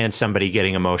understand somebody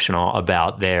getting emotional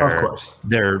about their,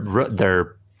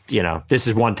 this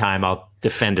is one time I'll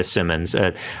defend a Simmons,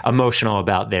 emotional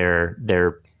about their,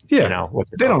 they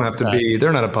don't have to be,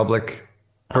 they're not a public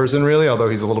person really, although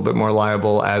he's a little bit more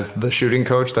liable as the shooting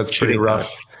coach. That's pretty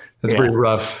rough. That's a pretty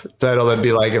rough title. That'd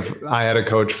be like if I had a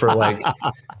coach for like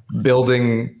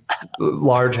building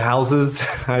large houses.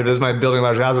 I was my building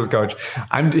large houses coach.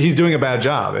 He's doing a bad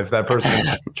job. If that person is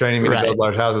training me to build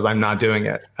large houses, I'm not doing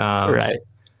it. Right.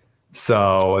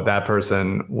 So that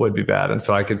person would be bad. And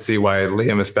so I could see why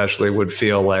Liam especially would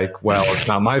feel like, well, it's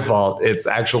not my fault. It's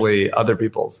actually other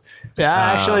people's. Yeah,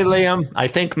 actually, Liam, I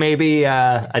think maybe,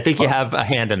 I think you have a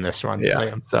hand in this one. Yeah.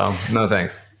 Liam. So no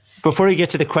thanks. Before we get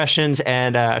to the questions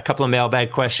and a couple of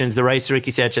mailbag questions, the Rice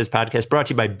Ricky Sanchez podcast brought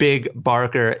to you by Big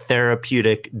Barker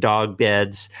Therapeutic Dog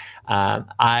Beds.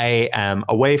 I am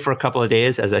away for a couple of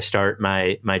days as I start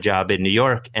my job in New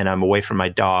York, and I'm away from my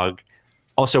dog.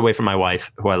 Also away from my wife,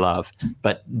 who I love,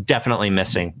 but definitely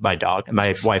missing my dog.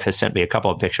 My wife has sent me a couple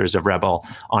of pictures of Rebel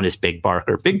on his Big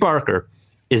Barker. Big Barker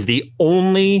is the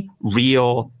only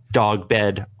real dog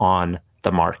bed on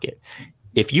the market.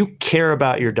 If you care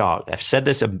about your dog, I've said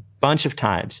this a bunch of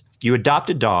times, you adopt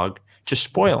a dog to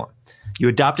spoil him. You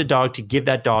adopt a dog to give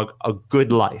that dog a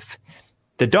good life.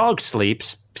 The dog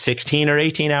sleeps 16 or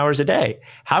 18 hours a day.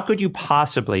 How could you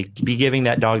possibly be giving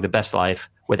that dog the best life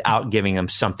without giving them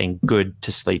something good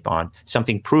to sleep on,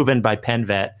 something proven by Penn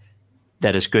Vet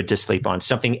that is good to sleep on,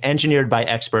 something engineered by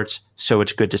experts so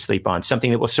it's good to sleep on,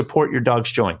 something that will support your dog's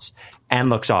joints and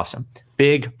looks awesome.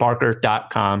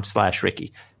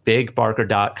 BigBarker.com/Ricky.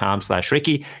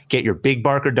 BigBarker.com/Ricky. Get your Big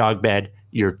Barker dog bed,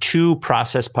 your 2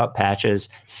 Process Pup patches.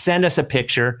 Send us a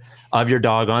picture of your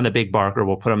dog on the Big Barker.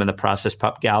 We'll put them in the Process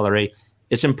Pup gallery.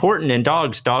 It's important in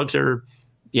dogs. Dogs are,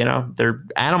 they're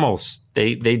animals.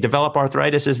 They develop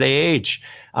arthritis as they age,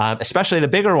 especially the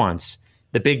bigger ones.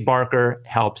 The Big Barker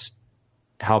helps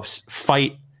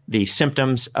fight the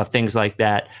symptoms of things like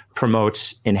that,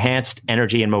 promotes enhanced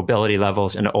energy and mobility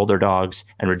levels in older dogs,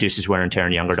 and reduces wear and tear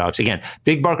in younger dogs. Again,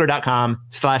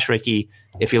 BigBarker.com/Ricky.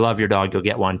 If you love your dog, you'll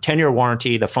get one. 10-year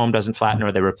warranty. The foam doesn't flatten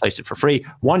or they replace it for free.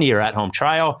 1 year at-home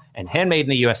trial, and handmade in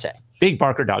the USA. Big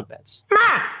Barker dog beds.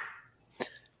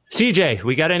 CJ,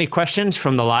 we got any questions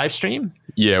from the live stream?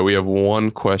 Yeah, we have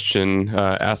one question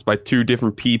asked by 2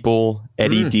 different people,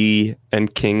 Eddie D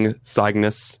and King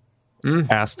Cygnus.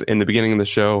 Asked in the beginning of the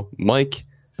show, Mike,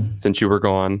 since you were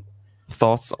gone,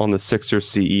 thoughts on the Sixers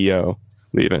CEO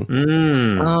leaving?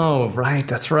 Oh, right.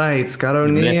 That's right. Scott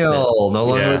O'Neil, no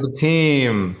longer with the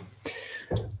team.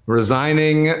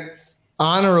 Resigning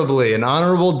honorably, an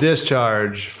honorable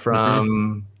discharge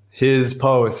from his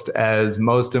post as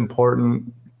most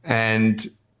important and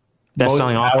most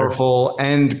powerful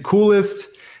and coolest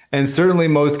and certainly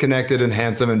most connected and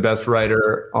handsome and best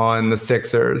writer on the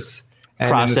Sixers.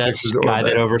 Process guy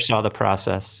that oversaw the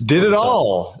process. Did it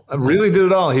all. Really did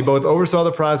it all. He both oversaw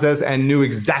the process and knew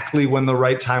exactly when the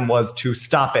right time was to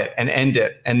stop it and end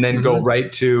it and then go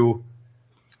right to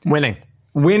winning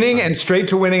and straight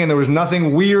to winning. And there was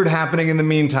nothing weird happening in the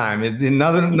meantime.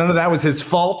 None of that was his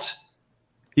fault.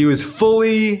 He was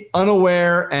fully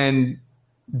unaware and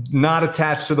not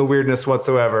attached to the weirdness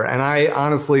whatsoever. And I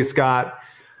honestly, Scott,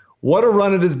 what a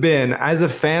run it has been. As a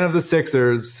fan of the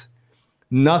Sixers,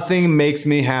 nothing makes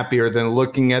me happier than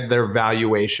looking at their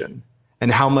valuation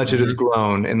and how much it has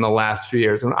grown in the last few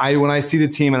years. When I see the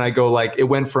team and I go like, it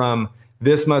went from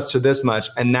this much to this much,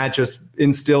 and that just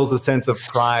instills a sense of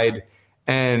pride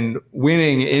and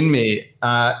winning in me.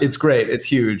 It's great. It's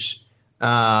huge.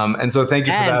 And so thank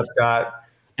you for that, Scott.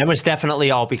 It was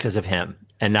definitely all because of him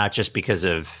and not just because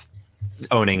of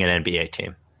owning an NBA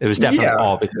team. It was definitely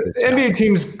all because of NBA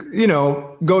teams,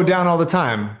 go down all the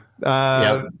time.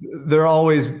 They're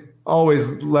always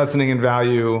lessening in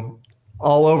value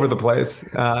all over the place.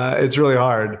 It's really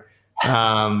hard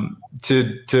to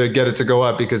get it to go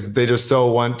up because they just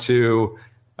so want to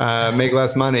make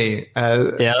less money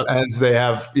as they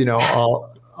have,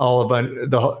 all of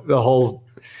the whole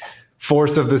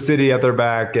force of the city at their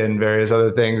back and various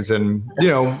other things. And,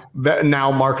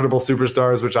 now marketable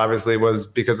superstars, which obviously was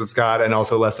because of Scott and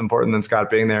also less important than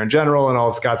Scott being there in general and all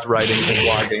of Scott's writing and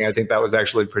blogging. I think that was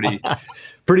actually pretty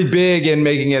big in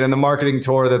making it. And the marketing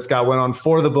tour that Scott went on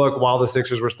for the book while the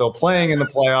Sixers were still playing in the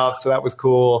playoffs. So that was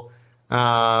cool.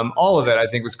 All of it, I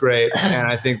think, was great. And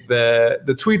I think the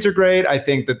tweets are great. I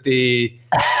think that the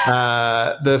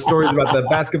stories about the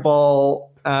basketball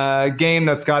game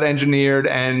that Scott engineered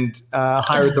and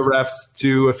hired the refs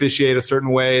to officiate a certain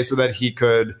way so that he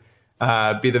could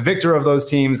be the victor of those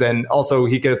teams. And also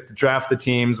he gets to draft the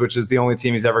teams, which is the only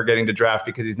team he's ever getting to draft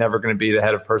because he's never going to be the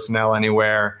head of personnel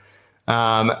anywhere.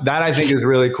 That I think is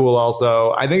really cool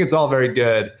also. I think it's all very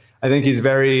good. I think he's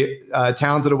very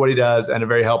talented at what he does and a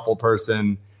very helpful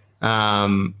person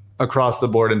across the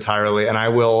board entirely. And I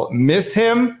will miss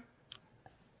him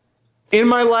in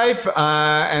my life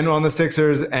and on the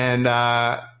Sixers, and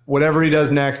whatever he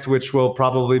does next, which will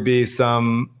probably be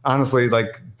honestly,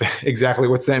 like exactly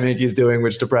what Sam Hinkie is doing,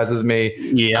 which depresses me.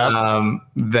 Yeah.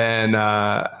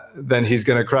 Then he's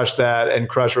going to crush that and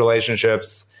crush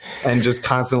relationships and just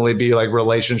constantly be like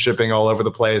relationshiping all over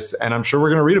the place. And I'm sure we're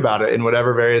going to read about it in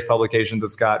whatever various publications that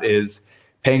Scott is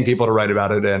paying people to write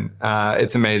about it in.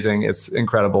 It's amazing. It's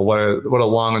incredible. What a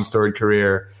long and storied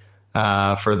career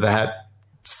for that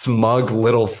smug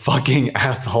little fucking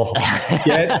asshole.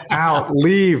 Get out,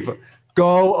 leave,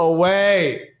 go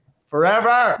away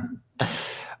forever.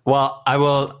 Well,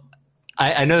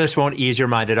 I know this won't ease your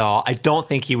mind at all. I don't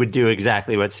think he would do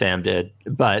exactly what Sam did,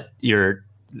 but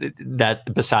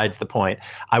that besides the point.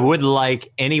 I would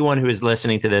like anyone who is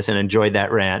listening to this and enjoyed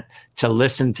that rant to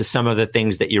listen to some of the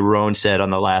things that Yaron said on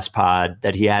the last pod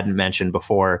that he hadn't mentioned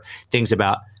before. Things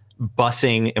about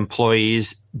busing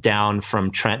employees down from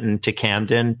Trenton to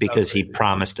Camden because he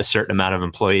promised a certain amount of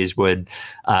employees would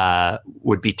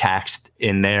be taxed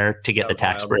in there to get the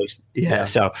tax breaks. Yeah.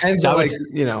 So like,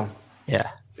 yeah.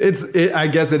 I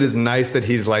guess it is nice that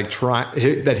he's like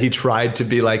that he tried to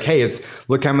be like, hey,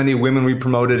 look how many women we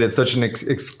promoted. It's such an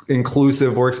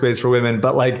inclusive workspace for women.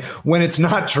 But like when it's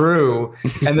not true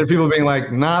and there are people being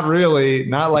like, not really,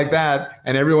 not like that.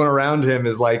 And everyone around him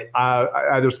is like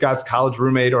either Scott's college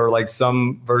roommate or like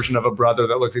some version of a brother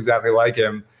that looks exactly like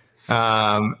him.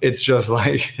 It's just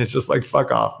like,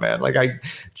 fuck off, man. Like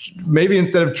maybe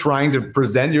instead of trying to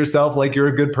present yourself like you're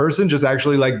a good person, just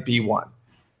actually like be one.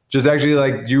 Just actually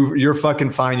like you're fucking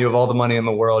fine. You have all the money in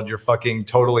the world. You're fucking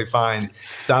totally fine.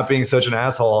 Stop being such an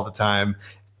asshole all the time.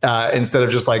 Instead of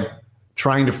just like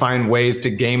trying to find ways to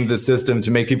game the system to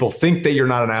make people think that you're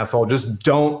not an asshole. Just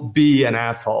don't be an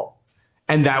asshole.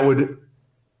 And that would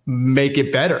make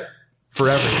it better for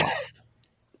everyone.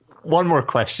 One more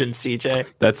question, CJ.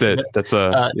 That's it. That's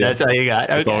all you got.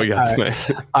 That's all we got tonight.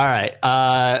 All right.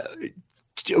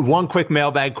 One quick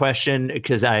mailbag question,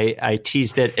 because I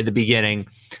teased it at the beginning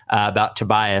about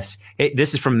Tobias. Hey,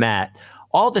 this is from Matt.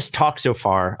 All this talk so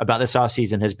far about this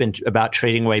offseason has been about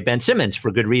trading away Ben Simmons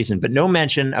for good reason, but no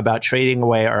mention about trading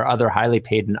away our other highly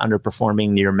paid and underperforming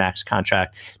near max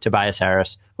contract, Tobias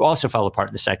Harris, who also fell apart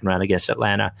in the second round against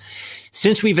Atlanta.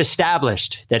 Since we've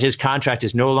established that his contract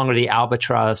is no longer the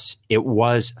albatross it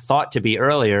was thought to be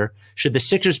earlier, should the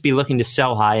Sixers be looking to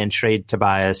sell high and trade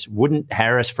Tobias? Wouldn't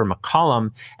Harris for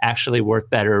McCollum actually work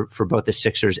better for both the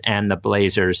Sixers and the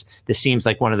Blazers? This seems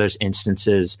like one of those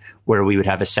instances where we would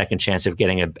have a second chance of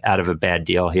getting out of a bad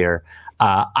deal here.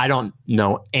 I don't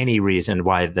know any reason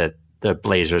why the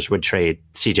Blazers would trade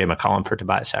CJ McCollum for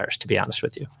Tobias Harris, to be honest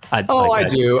with you. I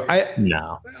do.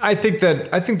 No. I think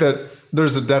that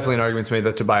there's definitely an argument to make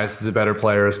that Tobias is a better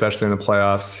player, especially in the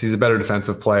playoffs. He's a better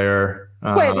defensive player.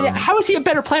 Wait, how is he a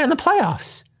better player in the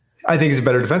playoffs? I think he's a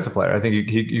better defensive player. I think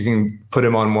you can put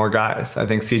him on more guys. I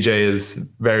think CJ is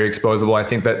very exposable. I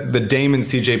think that the Dame and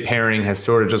CJ pairing has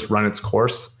sort of just run its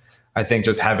course. I think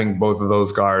just having both of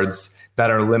those guards that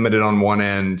are limited on one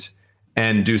end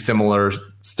and do similar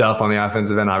stuff on the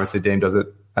offensive end. Obviously, Dame does it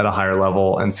at a higher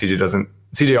level, and CJ doesn't.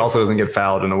 CJ also doesn't get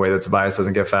fouled in a way that Tobias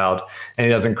doesn't get fouled, and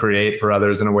he doesn't create for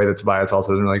others in a way that Tobias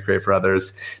also doesn't really create for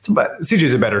others. But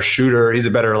CJ's a better shooter. He's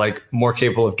a better, like, more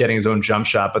capable of getting his own jump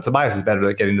shot. But Tobias is better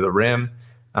at getting to the rim.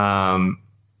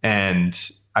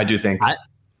 And I do think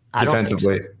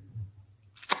defensively,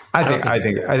 I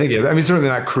think he is. I mean, certainly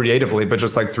not creatively, but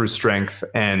just like through strength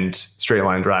and straight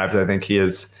line drives, I think he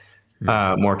is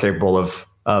more capable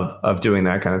of doing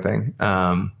that kind of thing.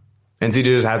 And CJ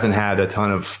just hasn't had a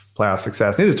ton of playoff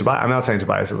success. Neither Tobias. I'm not saying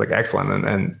Tobias is like excellent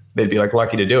and they'd be like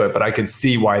lucky to do it, but I could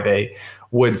see why they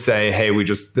would say, hey,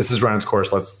 this has run its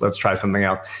course. Let's try something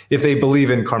else. If they believe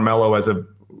in Carmelo as a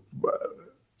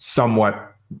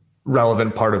somewhat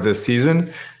relevant part of this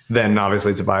season, then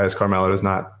obviously Tobias Carmelo does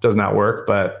not work.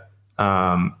 But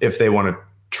if they want to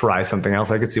try something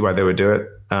else, I could see why they would do it.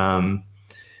 And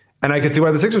I could see why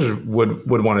the Sixers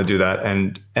would want to do that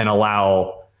and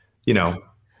allow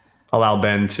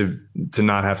Ben to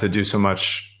not have to do so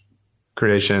much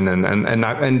creation and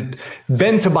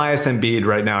Ben, Tobias, and Embiid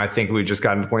right now. I think we've just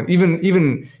gotten to the point.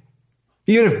 Even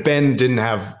if Ben didn't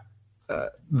have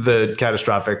the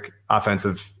catastrophic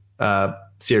offensive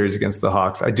series against the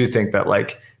Hawks, I do think that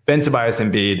like Ben, Tobias,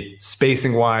 and Embiid,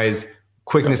 spacing wise,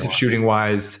 quickness of shooting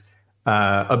wise,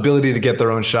 ability to get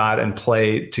their own shot and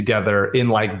play together in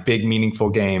like big meaningful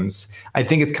games, I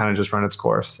think it's kind of just run its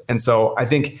course. And so I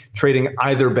think trading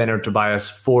either Ben or Tobias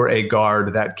for a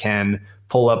guard that can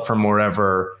pull up from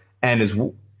wherever and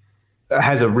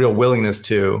has a real willingness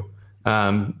to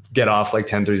get off like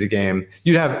 10 threes a game.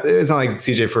 It's not like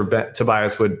CJ for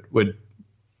Tobias would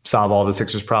solve all the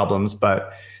Sixers problems,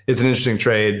 but it's an interesting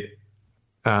trade.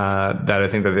 that I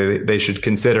think that they should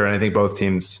consider, and I think both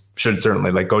teams should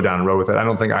certainly like go down the road with it. I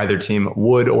don't think either team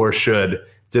would or should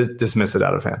dismiss it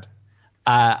out of hand.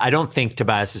 I don't think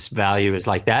Tobias's value is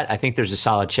like that. I think there's a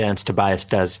solid chance Tobias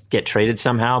does get traded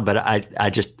somehow, but I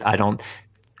don't.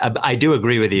 I do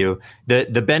agree with you.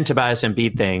 The Ben Tobias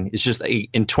Embiid thing is just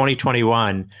in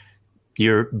 2021,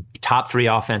 your top 3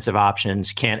 offensive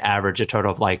options can't average a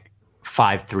total of like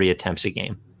 5 3 attempts a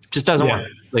game. Just doesn't work.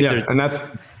 Like, and that's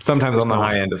sometimes on the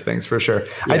high end of things for sure.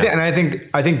 Yeah.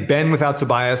 I think Ben without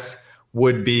Tobias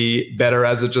would be better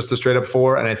as just a straight up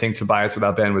 4, and I think Tobias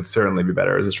without Ben would certainly be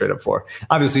better as a straight up 4.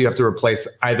 Obviously, you have to replace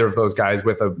either of those guys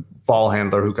with a ball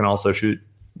handler who can also shoot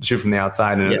from the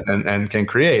outside and can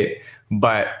create.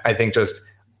 But I think just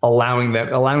allowing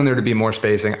there to be more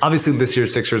spacing. Obviously, this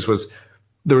year's Sixers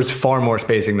there was far more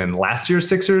spacing than last year's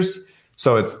Sixers,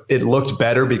 so it looked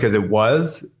better because it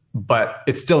was, but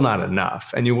it's still not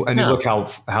enough. And you look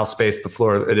how spaced the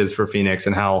floor it is for Phoenix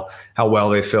and how well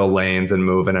they fill lanes and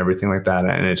move and everything like that.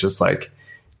 And it's just like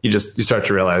you start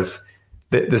to realize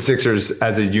that the Sixers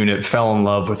as a unit fell in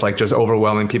love with like just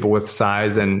overwhelming people with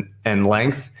size and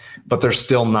length, but they're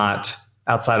still not,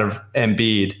 outside of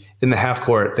Embiid in the half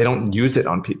court, they don't use it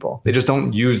on people. They just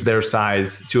don't use their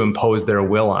size to impose their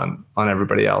will on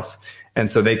everybody else. And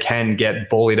so they can get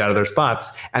bullied out of their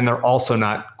spots, and they're also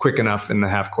not quick enough in the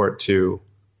half court to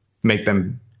make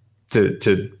them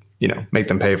make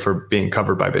them pay for being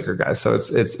covered by bigger guys. So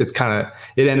it's kind of,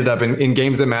 it ended up in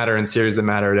games that matter and series that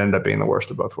matter, it ended up being the worst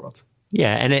of both worlds.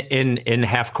 Yeah, and in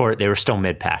half court they were still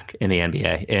mid pack in the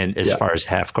NBA, and as far as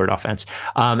half court offense.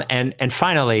 And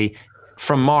finally,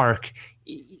 from Mark,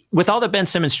 with all the Ben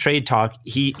Simmons trade talk,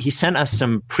 he sent us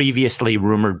some previously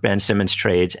rumored Ben Simmons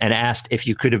trades and asked if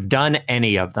you could have done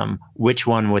any of them, which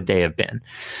one would they have been?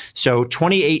 So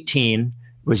 2018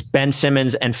 was Ben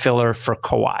Simmons and filler for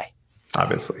Kawhi.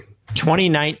 Obviously.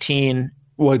 2019,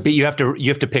 but you have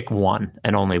to pick one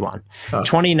and only one.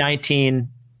 2019,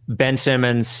 Ben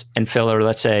Simmons and filler,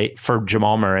 let's say, for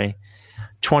Jamal Murray.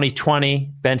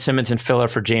 2020, Ben Simmons and filler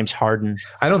for James Harden.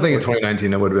 I don't think in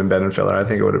 2019 it would have been Ben and filler. I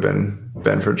think it would have been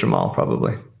Ben for Jamal,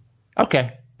 probably.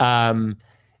 Okay.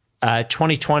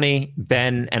 2020,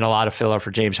 Ben and a lot of filler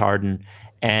for James Harden.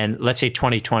 And let's say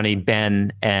 2020,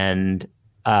 Ben and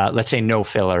let's say no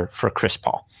filler for Chris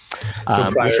Paul. So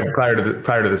prior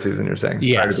to the season, you're saying?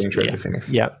 Yes, prior to being traded to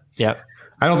Phoenix. Yep.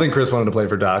 I don't think Chris wanted to play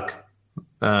for Doc.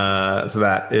 So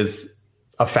that is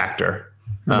a factor.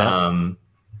 No.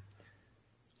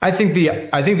 I think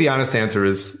the honest answer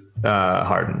is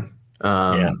Harden.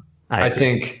 I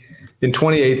think in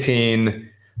 2018,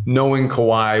 knowing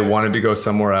Kawhi wanted to go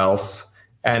somewhere else,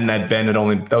 and that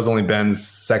that was only Ben's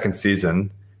second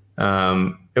season,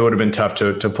 it would have been tough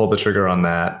to pull the trigger on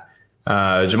that.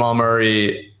 Jamal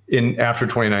Murray after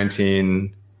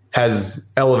 2019 has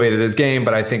elevated his game,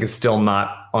 but I think is still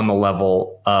not on the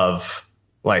level of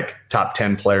like top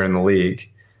 10 player in the league.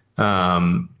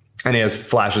 And he has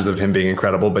flashes of him being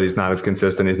incredible, but he's not as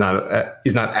consistent. He's not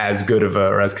as good of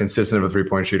or as consistent of a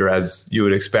 3-point shooter as you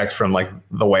would expect from like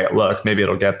the way it looks. Maybe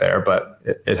it'll get there, but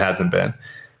it hasn't been.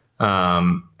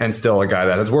 And still a guy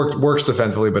that has works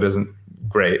defensively, but isn't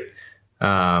great.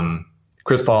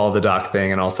 Chris Paul, the Doc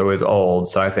thing, and also is old.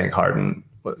 So I think Harden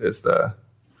is the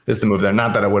move there.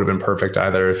 Not that it would have been perfect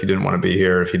either if he didn't want to be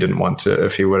here, if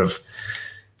he would have,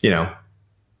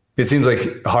 it seems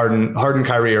like Harden,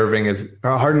 Kyrie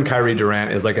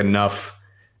Durant is like enough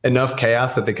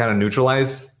chaos that they kind of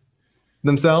neutralize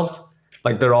themselves.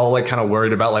 Like they're all like kind of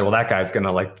worried about like, well, that guy's going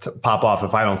to like pop off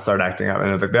if I don't start acting up.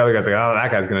 And the other guy's like, oh,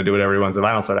 that guy's going to do whatever he wants if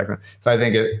I don't start acting up. So I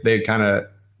think they kind of,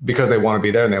 because they want to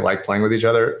be there and they like playing with each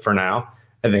other for now,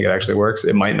 I think it actually works.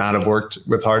 It might not have worked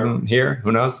with Harden here.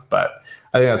 Who knows? But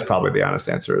I think that's probably the honest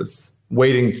answer, is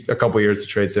waiting a couple of years to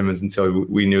trade Simmons until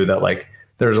we knew that like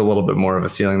there's a little bit more of a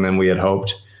ceiling than we had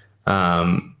hoped.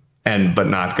 But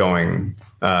not going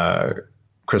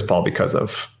Chris Paul because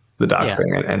of the Doc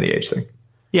thing and the age thing.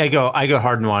 Yeah, I go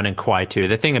Harden 1 and Kawhi 2.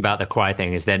 The thing about the Kawhi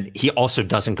thing is that he also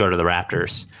doesn't go to the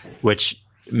Raptors, which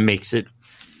makes it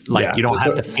like you don't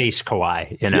have to face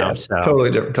Kawhi, so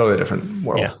totally different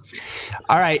world. Yeah.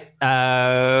 All right.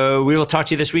 We will talk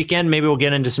to you this weekend. Maybe we'll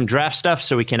get into some draft stuff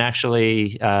so we can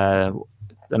actually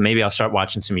maybe I'll start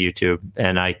watching some YouTube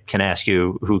and I can ask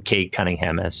you who Cade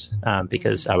Cunningham is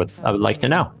because I would like to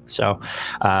know. So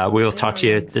we will talk to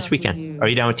you this weekend. Are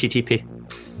you down with TTP?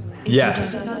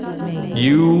 Yes.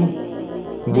 You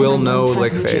will know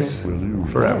Lickface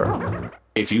forever.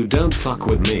 If you don't fuck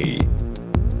with me,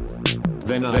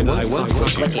 then I won't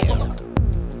fuck with you.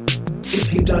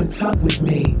 If you don't fuck with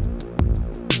me,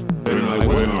 then I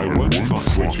won't fuck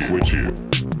with you.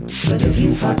 But if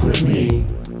you fuck with me,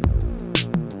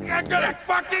 I'm gonna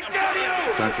fucking kill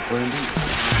you! Time for plan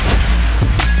B.